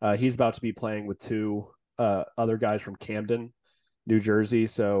 He's about to be playing with two other guys from Camden, New Jersey.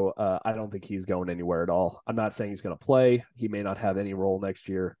 So I don't think he's going anywhere at all. I'm not saying he's going to play. He may not have any role next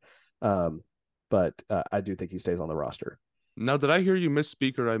year. But I do think he stays on the roster. Now, did I hear you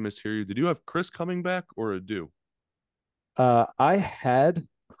misspeak or I mishear you? Did you have Chris coming back or Adu? I had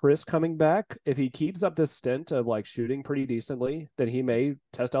Chris coming back. If he keeps up this stint of like shooting pretty decently, then he may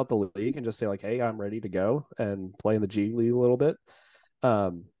test out the league and just say like, "Hey, I'm ready to go and play in the G League a little bit."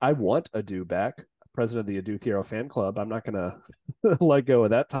 I want Adu back, president of the Adu Thiero fan club. I'm not gonna let go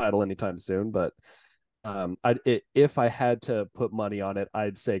of that title anytime soon, but if I had to put money on it,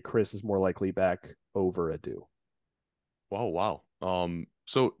 I'd say Chris is more likely back over Adu. Wow.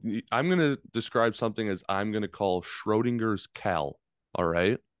 So I'm gonna describe something as I'm gonna call Schrodinger's Cal. All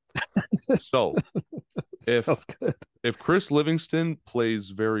right. So if Chris Livingston plays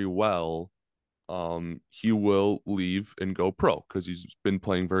very well, he will leave and go pro because he's been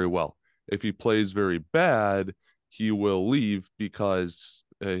playing very well. If he plays very bad, he will leave because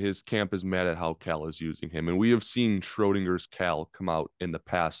his camp is mad at how Cal is using him. And we have seen Schrodinger's Cal come out in the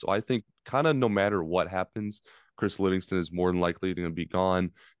past. So I think kind of no matter what happens, Chris Livingston is more than likely going to be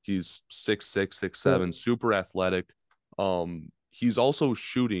gone. He's 6'6", 6'7", super athletic. He's also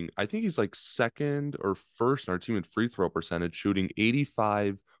shooting, I think he's like second or first in our team in free throw percentage, shooting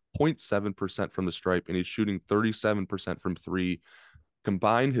 85.7% from the stripe, and he's shooting 37% from three.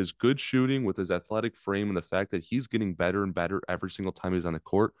 Combine his good shooting with his athletic frame and the fact that he's getting better and better every single time he's on the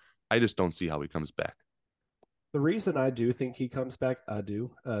court, I just don't see how he comes back. The reason I do think he comes back, the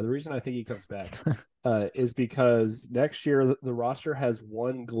reason I think he comes back is because next year the roster has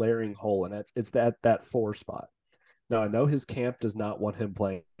one glaring hole, and it's that 4 spot. Now, I know his camp does not want him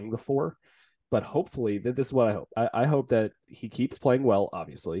playing the 4, but hopefully, this is what I hope. I hope that he keeps playing well,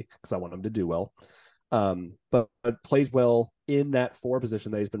 obviously, because I want him to do well, but plays well in that 4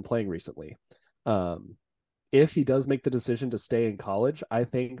 position that he's been playing recently. If he does make the decision to stay in college, I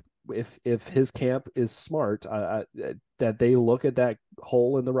think if his camp is smart, that they look at that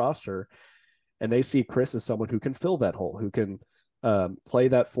hole in the roster and they see Chris as someone who can fill that hole, who can play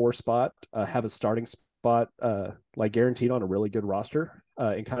that 4 spot, have a starting spot like guaranteed on a really good roster,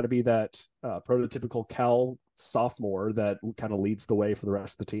 and kind of be that prototypical Cal sophomore that kind of leads the way for the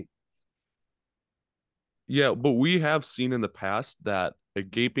rest of the team. Yeah, but we have seen in the past that a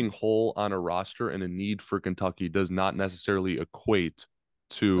gaping hole on a roster and a need for Kentucky does not necessarily equate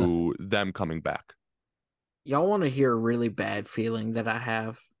to them coming back. Y'all want to hear a really bad feeling that I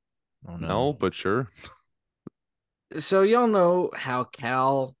have? Oh, no, but sure. So y'all know how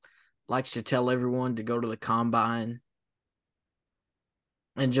Cal likes to tell everyone to go to the combine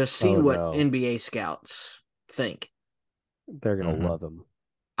and just see what NBA scouts think. They're going to love him.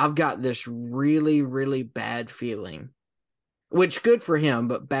 I've got this really, really bad feeling, which good for him,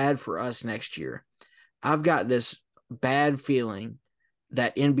 but bad for us next year. I've got this bad feeling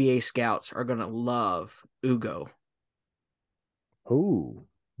that NBA scouts are going to love Ugo. Oh,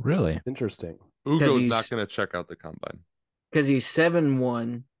 really? Interesting. Ugo's not going to check out the combine. Because he's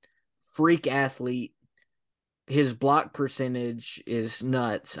 7'1", freak athlete. His block percentage is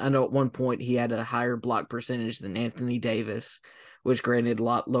nuts. I know at one point he had a higher block percentage than Anthony Davis, which granted a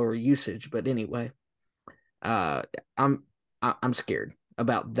lot lower usage. But anyway, I'm scared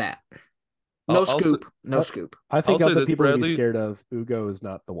about that. No scoop. I think other people to be scared of, Ugo is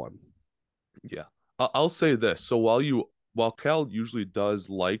not the one. Yeah. I'll say this. So while Cal usually does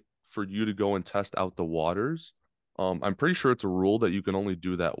like for you to go and test out the waters, I'm pretty sure it's a rule that you can only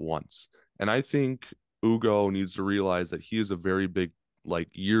do that once. And I think Ugo needs to realize that he is a very big, like,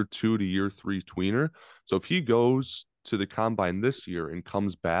 year 2 to year 3 tweener. So if he goes to the combine this year and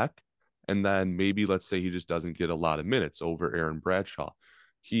comes back, and then maybe let's say he just doesn't get a lot of minutes over Aaron Bradshaw,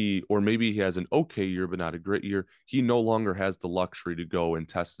 or maybe he has an okay year but not a great year, he no longer has the luxury to go and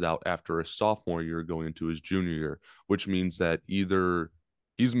test it out after a sophomore year going into his junior year, which means that either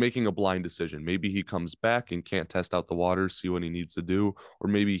he's making a blind decision. Maybe he comes back and can't test out the waters, see what he needs to do, or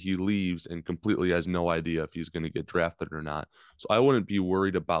maybe he leaves and completely has no idea if he's going to get drafted or not. So I wouldn't be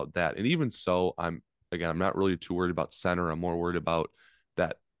worried about that. And even so, I'm not really too worried about center. I'm more worried about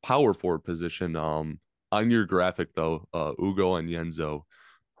that power forward position. On your graphic though, Ugo and Yenzo,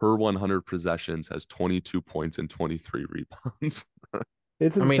 per 100 possessions has 22 points and 23 rebounds.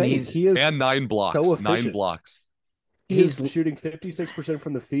 It's I mean, insane. He is and 9 blocks. so 9 efficient. blocks. He is shooting 56%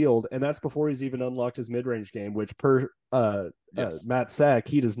 from the field, and that's before he's even unlocked his mid-range game, which Matt Sack,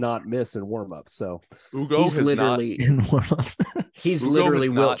 he does not miss in warmups. So Ugo he's has literally in warmups. he's Ugo literally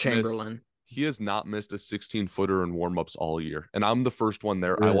has Wilt not Chamberlain. he has not missed a 16-footer in warmups all year. And I'm the first one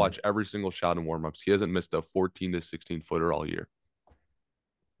there. Really? I watch every single shot in warmups. He hasn't missed a 14 to 16-footer all year.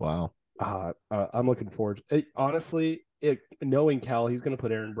 Wow. I'm looking forward to it. Honestly, knowing Cal, he's going to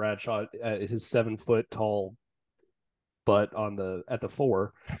put Aaron Bradshaw at his 7-foot tall butt at the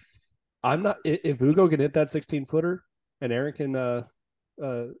 4. I'm not, if Ugo can hit that 16-footer and Aaron can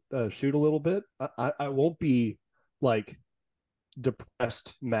shoot a little bit, I won't be like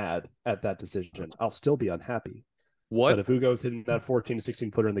depressed mad at that decision. I'll still be unhappy. But if Ugo's hitting that 14 to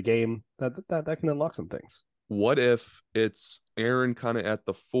 16-footer in the game, that can unlock some things. What if it's Aaron kind of at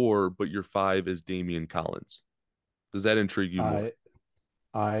the 4, but your 5 is Daimion Collins? Does that intrigue you more?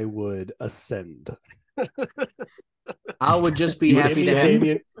 I would ascend. I would just be happy to have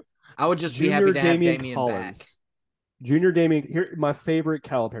Daimion. I would just be happy to have Daimion Collins. back. Junior Daimion. Here, my favorite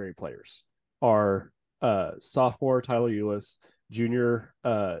Calipari players are sophomore Tyler Eulis, junior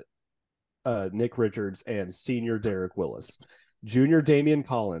Nick Richards, and senior Derek Willis. Junior Daimion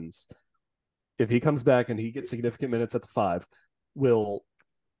Collins, if he comes back and he gets significant minutes at the 5, will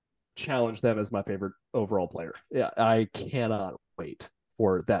challenge them as my favorite overall player. Yeah, I cannot wait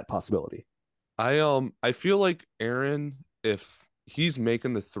for that possibility. I feel like Aaron, if he's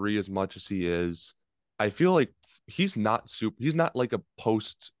making the 3 as much as he is, I feel like he's not like a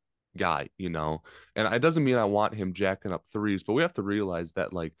post guy, you know. And it doesn't mean I want him jacking up 3s, but we have to realize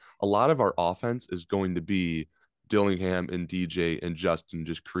that like a lot of our offense is going to be Dillingham and DJ and Justin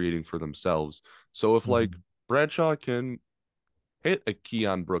just creating for themselves. So if like Bradshaw can hit a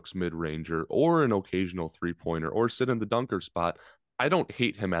Keon Brooks mid-ranger or an occasional 3-pointer or sit in the dunker spot, I don't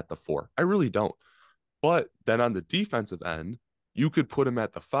hate him at the 4. I really don't. But then on the defensive end, you could put him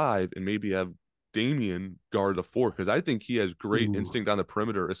at the 5 and maybe have Daimion guard the 4, because I think he has great instinct on the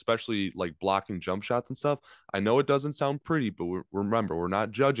perimeter, especially like blocking jump shots and stuff. I know it doesn't sound pretty, but remember, we're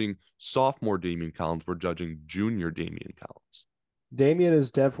not judging sophomore Daimion Collins. We're judging junior Daimion Collins. Daimion is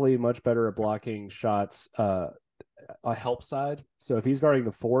definitely much better at blocking shots, a help side. So if he's guarding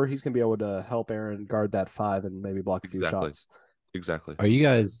the 4, he's going to be able to help Aaron guard that 5 and maybe block a few shots. Exactly. Are you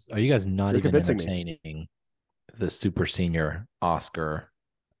guys not even entertaining the super senior Oscar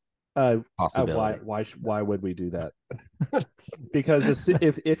possibility? Why would we do that? Because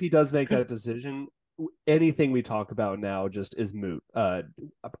if he does make that decision, anything we talk about now just is moot.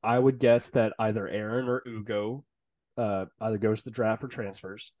 I would guess that either Aaron or Ugo either goes to the draft or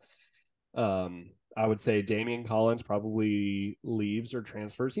transfers. I would say Daimion Collins probably leaves or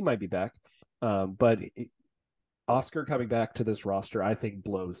transfers. He might be back, but Oscar coming back to this roster, I think,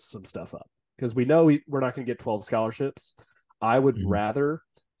 blows some stuff up, because we know we're not going to get 12 scholarships. I would rather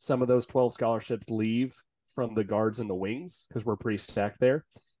some of those 12 scholarships leave from the guards and the wings, because we're pretty stacked there.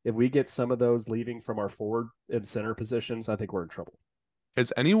 If we get some of those leaving from our forward and center positions, I think we're in trouble.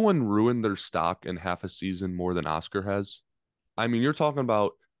 Has anyone ruined their stock in half a season more than Oscar has? I mean, you're talking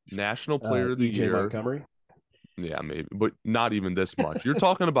about National Player of the Year. Montgomery? Yeah, maybe, but not even this much. You're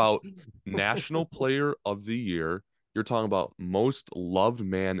talking about National Player of the Year. You're talking about most loved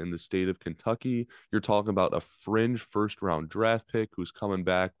man in the state of Kentucky. You're talking about a fringe first-round draft pick who's coming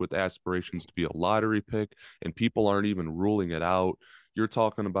back with aspirations to be a lottery pick, and people aren't even ruling it out. You're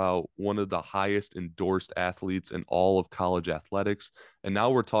talking about one of the highest endorsed athletes in all of college athletics. And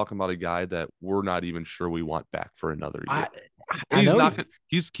now we're talking about a guy that we're not even sure we want back for another year.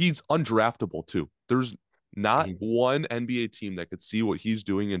 He's undraftable too. There's not one NBA team that could see what he's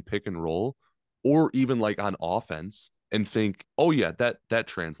doing in pick and roll or even like on offense and think, oh yeah, that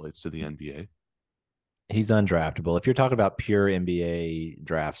translates to the NBA. He's undraftable. If you're talking about pure NBA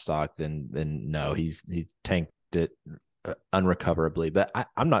draft stock, then no, he tanked it unrecoverably. But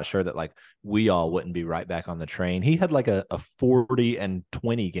I'm not sure that like we all wouldn't be right back on the train. He had like a 40 and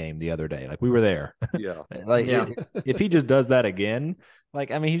 20 game the other day. Like we were there. Yeah. If he just does that again, like,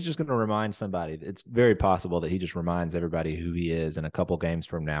 I mean, he's just going to remind somebody. It's very possible that he just reminds everybody who he is in a couple games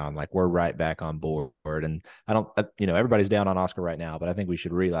from now. And like, we're right back on board. And everybody's down on Oscar right now, but I think we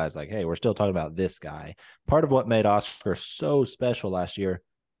should realize like, hey, we're still talking about this guy. Part of what made Oscar so special last year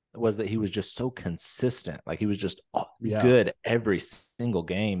was that he was just so consistent. Like he was just good every single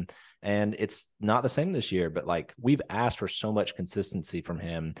game. And it's not the same this year, but like we've asked for so much consistency from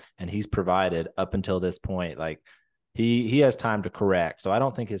him and he's provided up until this point. Like he has time to correct. So I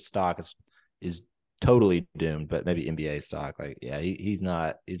don't think his stock is totally doomed, but maybe NBA stock. Like, yeah, he's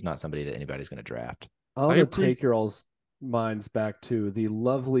not somebody that anybody's going to draft. I want to take your all's minds back to the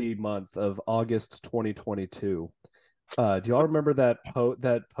lovely month of August 2022. Do y'all remember that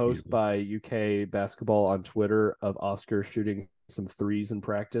post by UK basketball on Twitter of Oscar shooting some threes in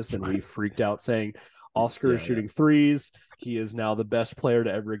practice, and we freaked out saying Oscar is shooting threes. He is now the best player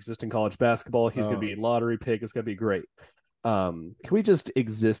to ever exist in college basketball. He's going to be a lottery pick. It's going to be great. Can we just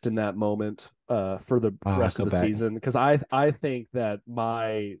exist in that moment for the rest of the season? Because I think that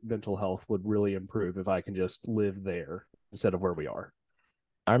my mental health would really improve if I can just live there instead of where we are.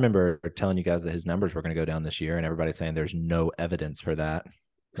 I remember telling you guys that his numbers were going to go down this year, and everybody saying there's no evidence for that.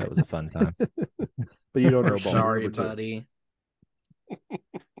 That was a fun time. But you don't know. Sorry, buddy.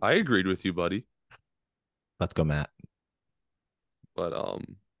 I agreed with you, buddy. Let's go, Matt. But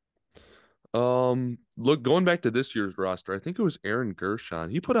look, going back to this year's roster, I think it was Aaron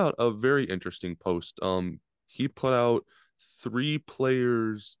Gershon. He put out a very interesting post. He put out 3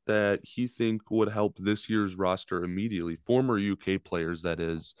 players that he think would help this year's roster immediately. Former UK players, that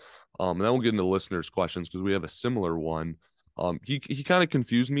is. And then we'll get into listeners' questions because we have a similar one. He kind of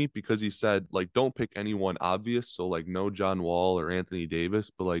confused me because he said, like, don't pick anyone obvious. So, like, no John Wall or Anthony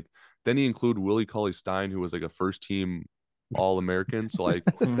Davis, but like then he include Willie Cauley-Stein, who was like a first team All-American. So like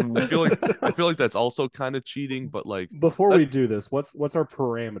I feel like that's also kind of cheating. But like, before we do this, what's our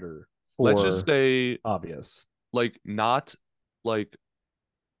parameter for, let's just say, obvious? Like not like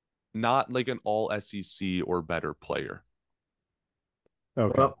an all SEC or better player.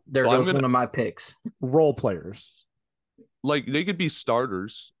 Okay. Well, there goes one of my picks. Role players. Like they could be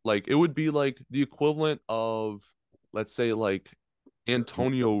starters. Like it would be like the equivalent of, let's say, like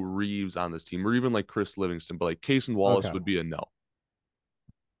Antonio Reeves on this team, or even like Chris Livingston, but like Cason Wallace would be a no.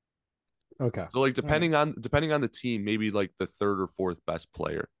 Okay. So like depending on the team, maybe like the 3rd or 4th best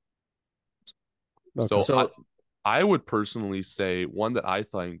player. Okay. So I would personally say one that I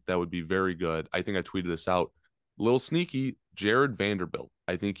think that would be very good. I think I tweeted this out. Little sneaky, Jared Vanderbilt.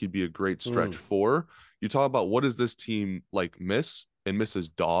 I think he'd be a great stretch 4. You talk about what does this team like miss? It misses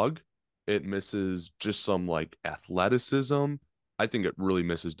dog. It misses just some like athleticism. I think it really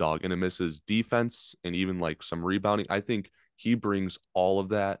misses dog, and it misses defense and even like some rebounding. I think he brings all of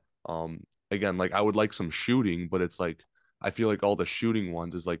that. Again, like I would like some shooting, but it's like I feel like all the shooting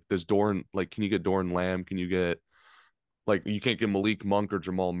ones is like, does Doran, like, can you get Doran Lamb? Can you get, like, you can't get Malik Monk or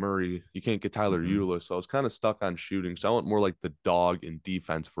Jamal Murray. You can't get Tyler Ulis. So I was kind of stuck on shooting. So I want more like the dog and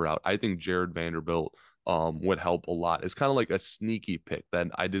defense for out. I think Jared Vanderbilt would help a lot. It's kind of like a sneaky pick that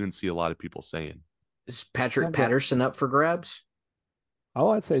I didn't see a lot of people saying. Is Patrick Patterson up for grabs? Oh,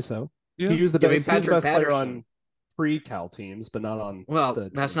 I'd say so. Yeah. He was the best, Patrick Patterson player on pre-Cal teams, but not on. Well,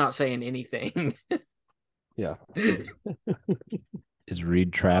 that's not saying anything. Yeah. Is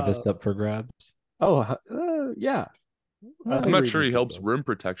Reed Travis up for grabs? Oh, yeah. I'm not sure he helps rim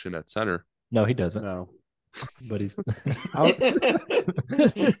protection at center. No, he doesn't. No. But he's.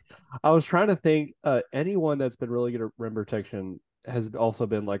 I was trying to think. Anyone that's been really good at rim protection has also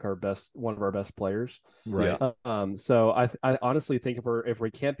been like one of our best players. Right. So I honestly think if we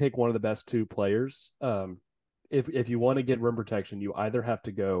can't pick one of the best 2 players, if you want to get rim protection, you either have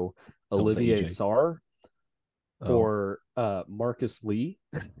to go Olivier Sarr or Marcus Lee.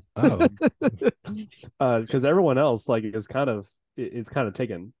 Oh. Because everyone else like it's kind of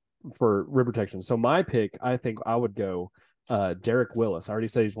taken for rim protection. So my pick, I think I would go Derek Willis. I already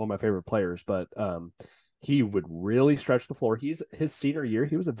said he's one of my favorite players, but he would really stretch the floor. His senior year,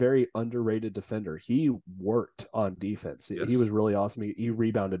 he was a very underrated defender. He worked on defense. Yes. He was really awesome. He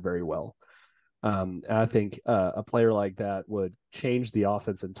rebounded very well. And I think a player like that would change the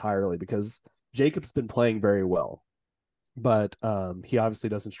offense entirely because Jacob's been playing very well, but he obviously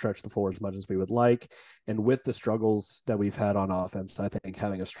doesn't stretch the floor as much as we would like. And with the struggles that we've had on offense, I think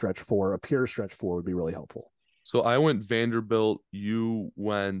having a pure stretch 4 would be really helpful. So I went Vanderbilt. You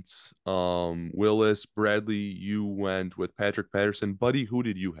went Willis. Bradley, you went with Patrick Patterson. Buddy, who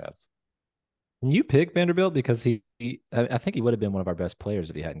did you have? You picked Vanderbilt because I think he would have been one of our best players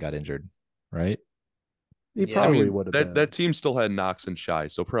if he hadn't got injured, right? He probably would have been. That team still had Knox and Shy,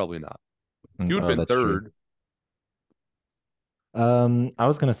 so probably not. He would have been 3rd. I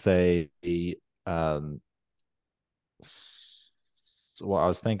was gonna say well, I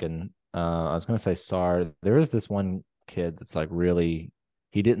was thinking I was gonna say Sarr. There is this one kid that's like really,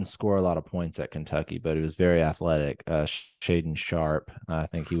 he didn't score a lot of points at Kentucky, but he was very athletic. Shaden Sharp. I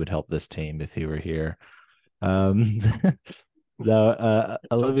think he would help this team if he were here. Olivier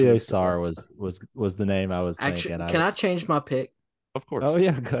Sarr was the name I was thinking. Can I change my pick? Of course. Oh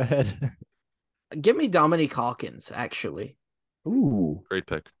yeah, go ahead. Give me Dominique Hawkins, actually. Ooh, Great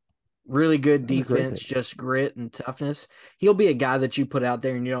pick. Really good That's a great defense, pick. just grit and toughness. He'll be a guy that you put out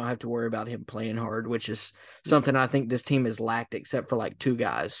there and you don't have to worry about him playing hard, which is something I think this team has lacked except for like 2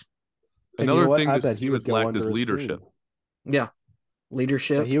 guys. And you know Another what? thing I this bet he team would has go lacked is under a leadership. screen. Yeah.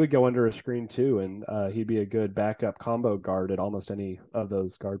 Leadership. But he would go under a screen too, and he'd be a good backup combo guard at almost any of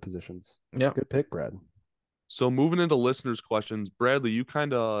those guard positions. Yeah. Good pick, Brad. So moving into listeners' questions, Bradley, you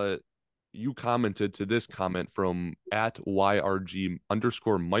commented to this comment from at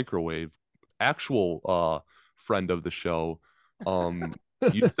YRG_microwave, actual friend of the show.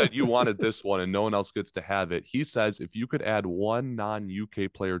 You said you wanted this one and no one else gets to have it. He says, if you could add one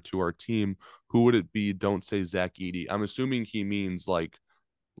non-UK player to our team, who would it be? Don't say Zach Edey. I'm assuming he means like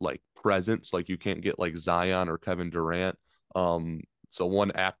presence, like you can't get like Zion or Kevin Durant. So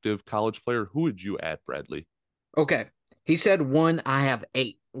one active college player. Who would you add, Bradley? Okay. He said 1. I have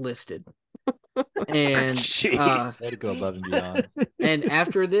 8 listed. And Jeez. Way to go above and beyond. and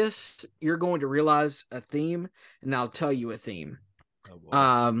after this, you're going to realize a theme, and I'll tell you a theme. Oh,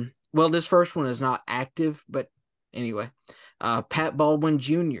 boy. Well, this first one is not active, but anyway, Pat Baldwin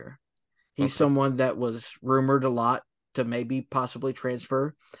Jr. He's Okay. someone that was rumored a lot to maybe possibly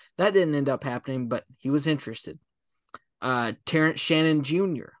transfer. That didn't end up happening, but he was interested. Terrence Shannon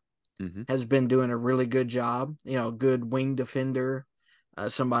Jr. has been doing a really good job. Good wing defender,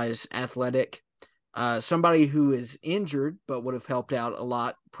 somebody's athletic, somebody who is injured but would have helped out a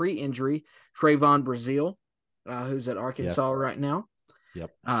lot pre-injury. Trayvon Brazile, who's at Arkansas right now.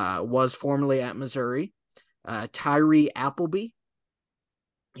 Yep. Was formerly at Missouri. Tyree Appleby.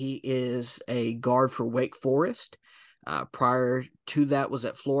 He is a guard for Wake Forest. Prior to that was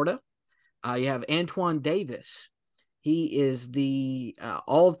at Florida. You have Antoine Davis. He is the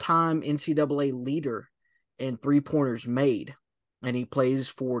all-time NCAA leader in three-pointers made, and he plays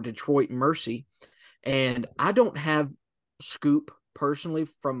for Detroit Mercy. And I don't have scoop personally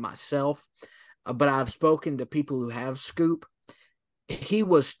from myself, but I've spoken to people who have scoop. He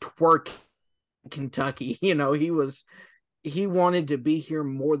was twerking Kentucky. He wanted to be here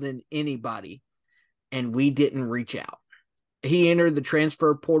more than anybody, and we didn't reach out. He entered the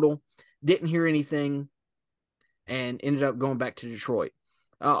transfer portal, didn't hear anything, and ended up going back to Detroit.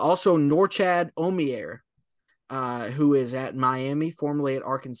 Also, Norchad Omier, who is at Miami, formerly at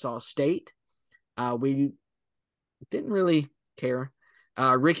Arkansas State. We didn't really care.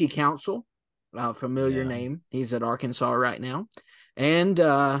 Ricky Council, familiar name. He's at Arkansas right now. And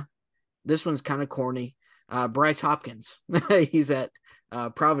this one's kind of corny. Bryce Hopkins. He's at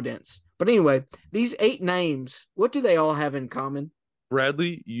Providence. But anyway, these 8 names, what do they all have in common?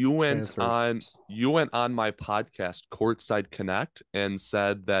 Bradley, you went Transfers. on my podcast, Courtside Connect, and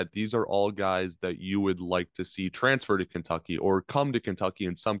said that these are all guys that you would like to see transfer to Kentucky or come to Kentucky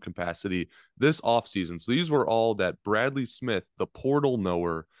in some capacity this offseason. So these were all that Bradley Smith, the portal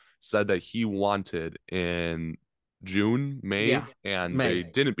knower, said that he wanted in June, May, and May. they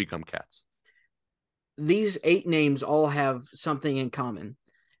didn't become Cats. These 8 names all have something in common.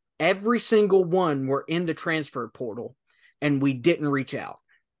 Every single one were in the transfer portal, and we didn't reach out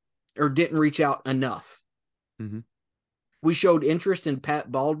or didn't reach out enough. Mm-hmm. We showed interest in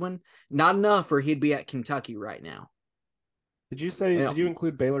Pat Baldwin, not enough, or he'd be at Kentucky right now. Did you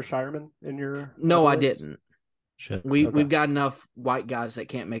include Baylor Shireman in your? No, I list? didn't. Shit. We've got enough white guys that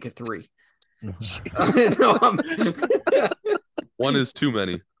can't make a 3. One is too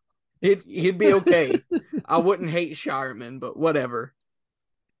many. He'd be okay. I wouldn't hate Shireman, but whatever.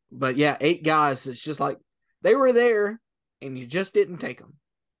 But yeah, 8 guys. It's just like they were there, and you just didn't take them.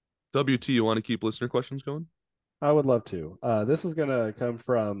 WT, you want to keep listener questions going? I would love to. This is going to come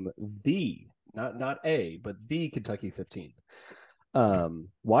from not a, but the Kentucky 15.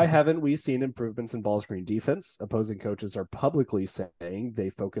 Why haven't we seen improvements in ball screen defense? Opposing coaches are publicly saying they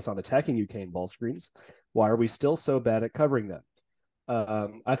focus on attacking UK in ball screens. Why are we still so bad at covering them?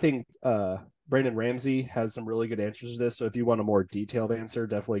 I think Brandon Ramsey has some really good answers to this. So if you want a more detailed answer,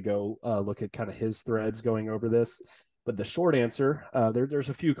 definitely go look at kind of his threads going over this. But the short answer, there's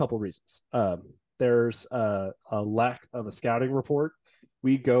a couple reasons. There's a lack of a scouting report.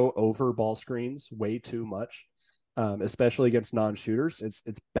 We go over ball screens way too much, especially against non-shooters.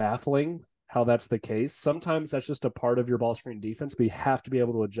 It's baffling how that's the case. Sometimes that's just a part of your ball screen defense, but you have to be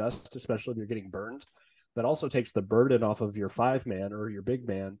able to adjust, especially if you're getting burned. That also takes the burden off of your 5-man or your big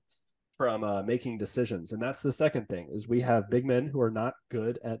man from making decisions. And that's the second thing, is we have big men who are not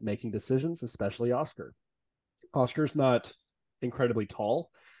good at making decisions, especially Oscar. Oscar's not incredibly tall.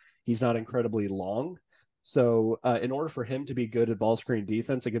 He's not incredibly long, So in order for him to be good at ball screen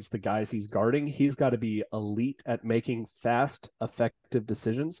defense against the guys he's guarding, he's got to be elite at making fast, effective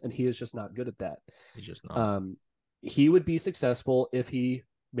decisions, and he is just not good at that. He's just not. He would be successful if he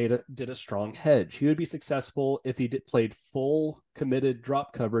did a strong hedge. He would be successful if he played full committed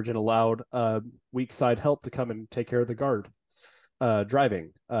drop coverage and allowed weak side help to come and take care of the guard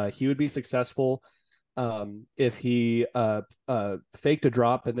driving. He would be successful if he faked a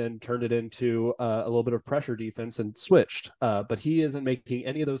drop and then turned it into a little bit of pressure defense and switched. But he isn't making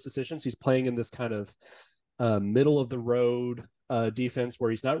any of those decisions. He's playing in this kind of middle of the road defense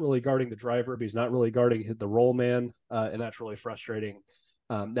where he's not really guarding the driver, but he's not really guarding the roll man, and that's really frustrating.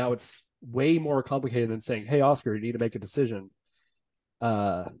 Now it's way more complicated than saying, "Hey, Oscar, you need to make a decision."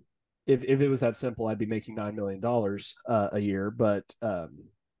 If it was that simple, I'd be making $9 million a year. But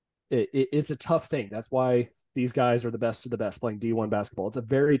it's a tough thing. That's why these guys are the best of the best playing D1 basketball. It's a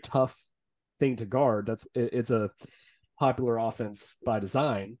very tough thing to guard. It's a popular offense by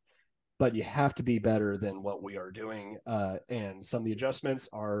design, but you have to be better than what we are doing. And some of the adjustments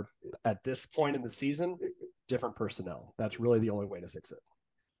are, at this point in the season, different personnel. That's really the only way to fix it.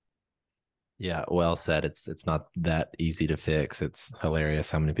 Yeah, well said. It's not that easy to fix. It's hilarious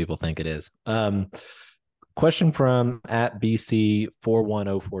how many people think it is. Question from at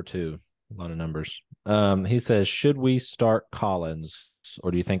BC41042. A lot of numbers. He says, should we start Collins, or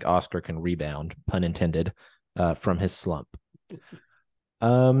do you think Oscar can rebound, pun intended, from his slump?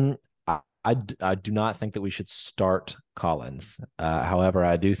 I do not think that we should start Collins. However,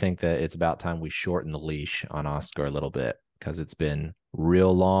 I do think that it's about time we shorten the leash on Oscar a little bit, because it's been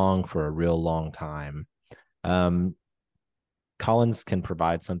real long for a real long time. Collins can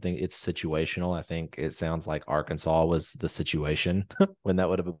provide something. It's situational. I think it sounds like Arkansas was the situation when that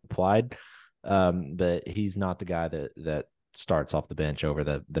would have applied. But he's not the guy that starts off the bench over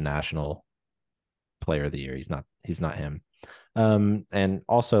the national player of the year. He's not him. And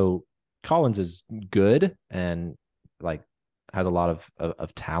also Collins is good and like has a lot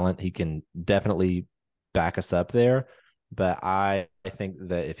of talent. He can definitely back us up there. But I think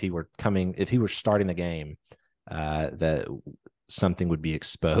that if he were starting the game, that something would be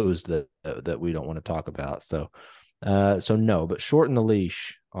exposed that we don't want to talk about. So no, but shorten the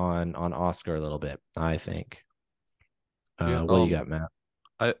leash on Oscar a little bit, I think. What do you got, Matt?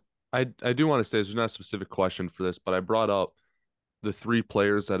 I do want to say there's not a specific question for this, but I brought up the three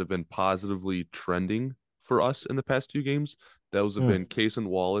players that have been positively trending for us in the past 2 games. Those have been Cason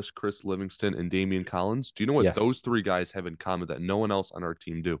Wallace, Chris Livingston, and Daimion Collins. Do you know what those 3 guys have in common that no one else on our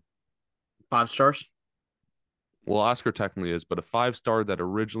team do? 5 stars. Well, Oscar technically is, but a 5-star that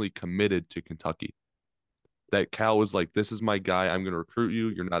originally committed to Kentucky. That Cal was like, this is my guy. I'm going to recruit you.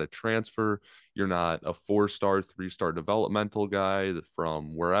 You're not a transfer. You're not a 4-star, 3-star developmental guy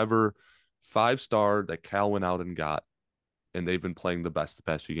from wherever. 5-star that Cal went out and got. And they've been playing the best the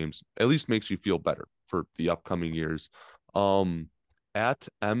past few games. At least makes you feel better for the upcoming years. At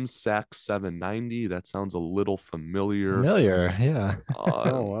MSAC790, that sounds a little familiar. Yeah.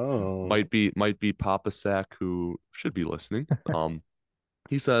 Oh wow. Might be Papa Sack, who should be listening.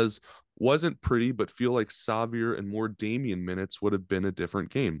 He says, wasn't pretty, but feel like Xavier and more Daimion minutes would have been a different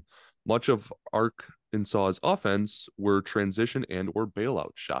game. Much of Arkansas's offense were transition and or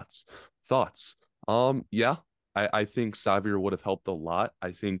bailout shots. Thoughts? Yeah. I think Xavier would have helped a lot.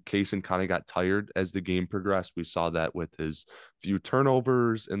 I think Cason kind of got tired as the game progressed. We saw that with his few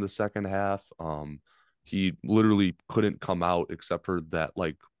turnovers in the second half. He literally couldn't come out except for that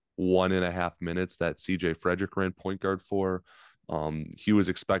like 1.5 minutes that CJ Frederick ran point guard for. He was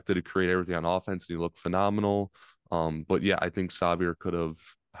expected to create everything on offense and he looked phenomenal. But yeah, I think Xavier could have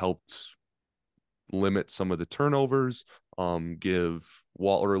helped limit some of the turnovers,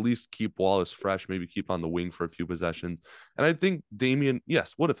 or at least keep Wallace fresh, maybe keep on the wing for a few possessions. And I think Daimion,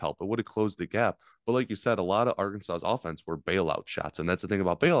 yes, would have helped. It would have closed the gap. But like you said, a lot of Arkansas's offense were bailout shots. And that's the thing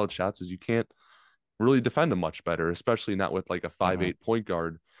about bailout shots is you can't really defend them much better, especially not with like a 5'8" point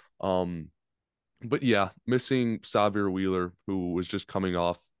guard. But yeah, missing Xavier Wheeler, who was just coming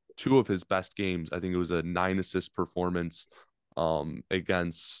off 2 of his best games. I think it was a 9-assist performance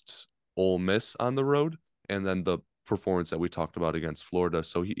against Ole Miss on the road, and then the performance that we talked about against Florida.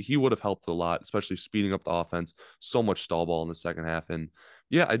 So he would have helped a lot, especially speeding up the offense. So much stall ball in the second half. And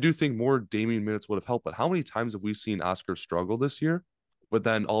yeah, I do think more Daimion minutes would have helped. But how many times have we seen Oscar struggle this year? But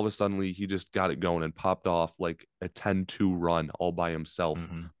then all of a sudden he just got it going and popped off like a 10-2 run all by himself,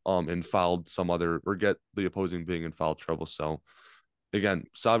 and fouled get the opposing being in foul trouble. So again,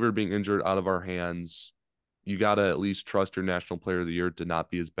 Xavier being injured out of our hands, you got to at least trust your National Player of the Year to not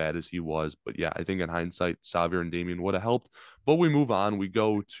be as bad as he was. But yeah, I think in hindsight, Xavier and Daimion would have helped. But we move on. We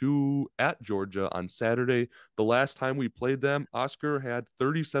go to at Georgia on Saturday. The last time we played them, Oscar had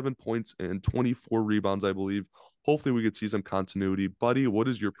 37 points and 24 rebounds, I believe. Hopefully we could see some continuity. Buddy, what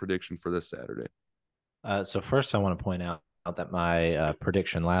is your prediction for this Saturday? So first I want to point out that my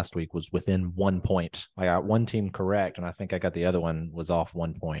prediction last week was within 1 point. I got one team correct, and I think I got the other one was off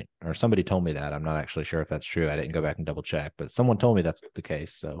 1 point. Or somebody told me that. I'm not actually sure if that's true. I didn't go back and double check, but someone told me that's the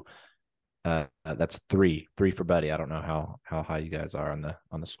case. So that's three for Buddy. I don't know how high you guys are on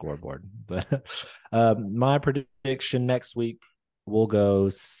the scoreboard, but my prediction next week will go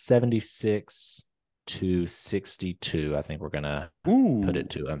 76 to 62. I think we're gonna put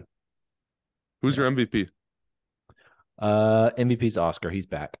it to him. Who's your MVP? MVP's Oscar. He's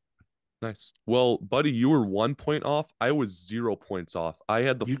back. Nice. Well, Buddy, you were 1 point off. I was 0 points off. I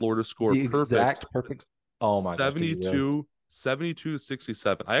had the Florida score perfect. Oh my 72, 72 to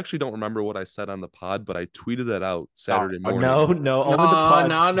 67. I actually don't remember what I said on the pod, but I tweeted that out Saturday morning. No. I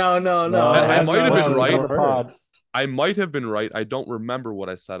might have been right. I might have been right. I don't remember what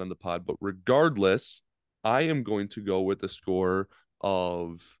I said on the pod, but regardless, I am going to go with the score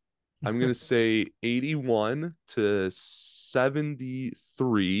of, I'm going to say 81 to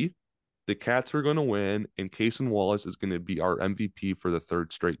 73. The Cats are going to win, and Cason Wallace is going to be our MVP for the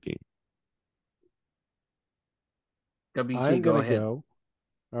third straight game. WT, go ahead. All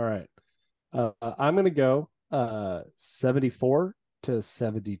right. I'm going to go 74 to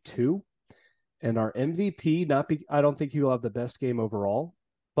 72. And our MVP, I don't think he will have the best game overall,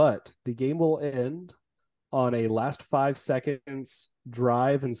 but the game will end on a last 5 seconds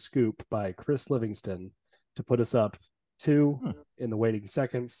drive and scoop by Chris Livingston to put us up 2 in the waiting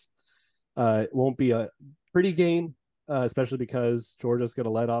seconds. It won't be a pretty game, especially because Georgia's going to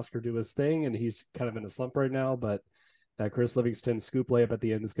let Oscar do his thing, and he's kind of in a slump right now, but that Chris Livingston scoop layup at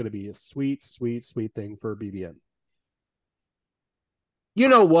the end is going to be a sweet, sweet, sweet thing for BBN. You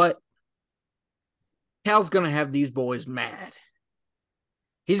know what? Cal's going to have these boys mad.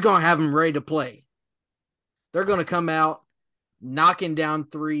 He's going to have them ready to play. They're going to come out knocking down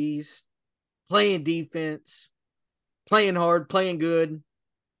threes, playing defense, playing hard, playing good.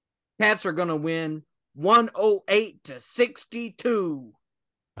 Cats are going to win 108 to 62.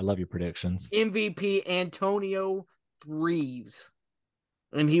 I love your predictions. MVP Antonio Reeves.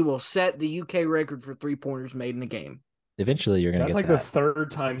 And he will set the UK record for three-pointers made in the game. Eventually, you're going to get that. That's like the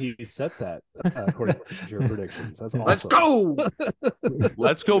third time he set that, according to your predictions. That's awesome. Let's go!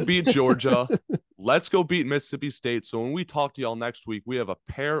 Let's go beat Georgia. Let's go beat Mississippi State. So when we talk to y'all next week, we have a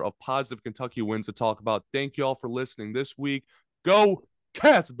pair of positive Kentucky wins to talk about. Thank y'all for listening this week. Go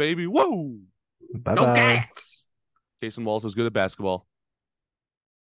Cats, baby. Woo! Bye-bye. Go Cats! Cason Wallace is good at basketball.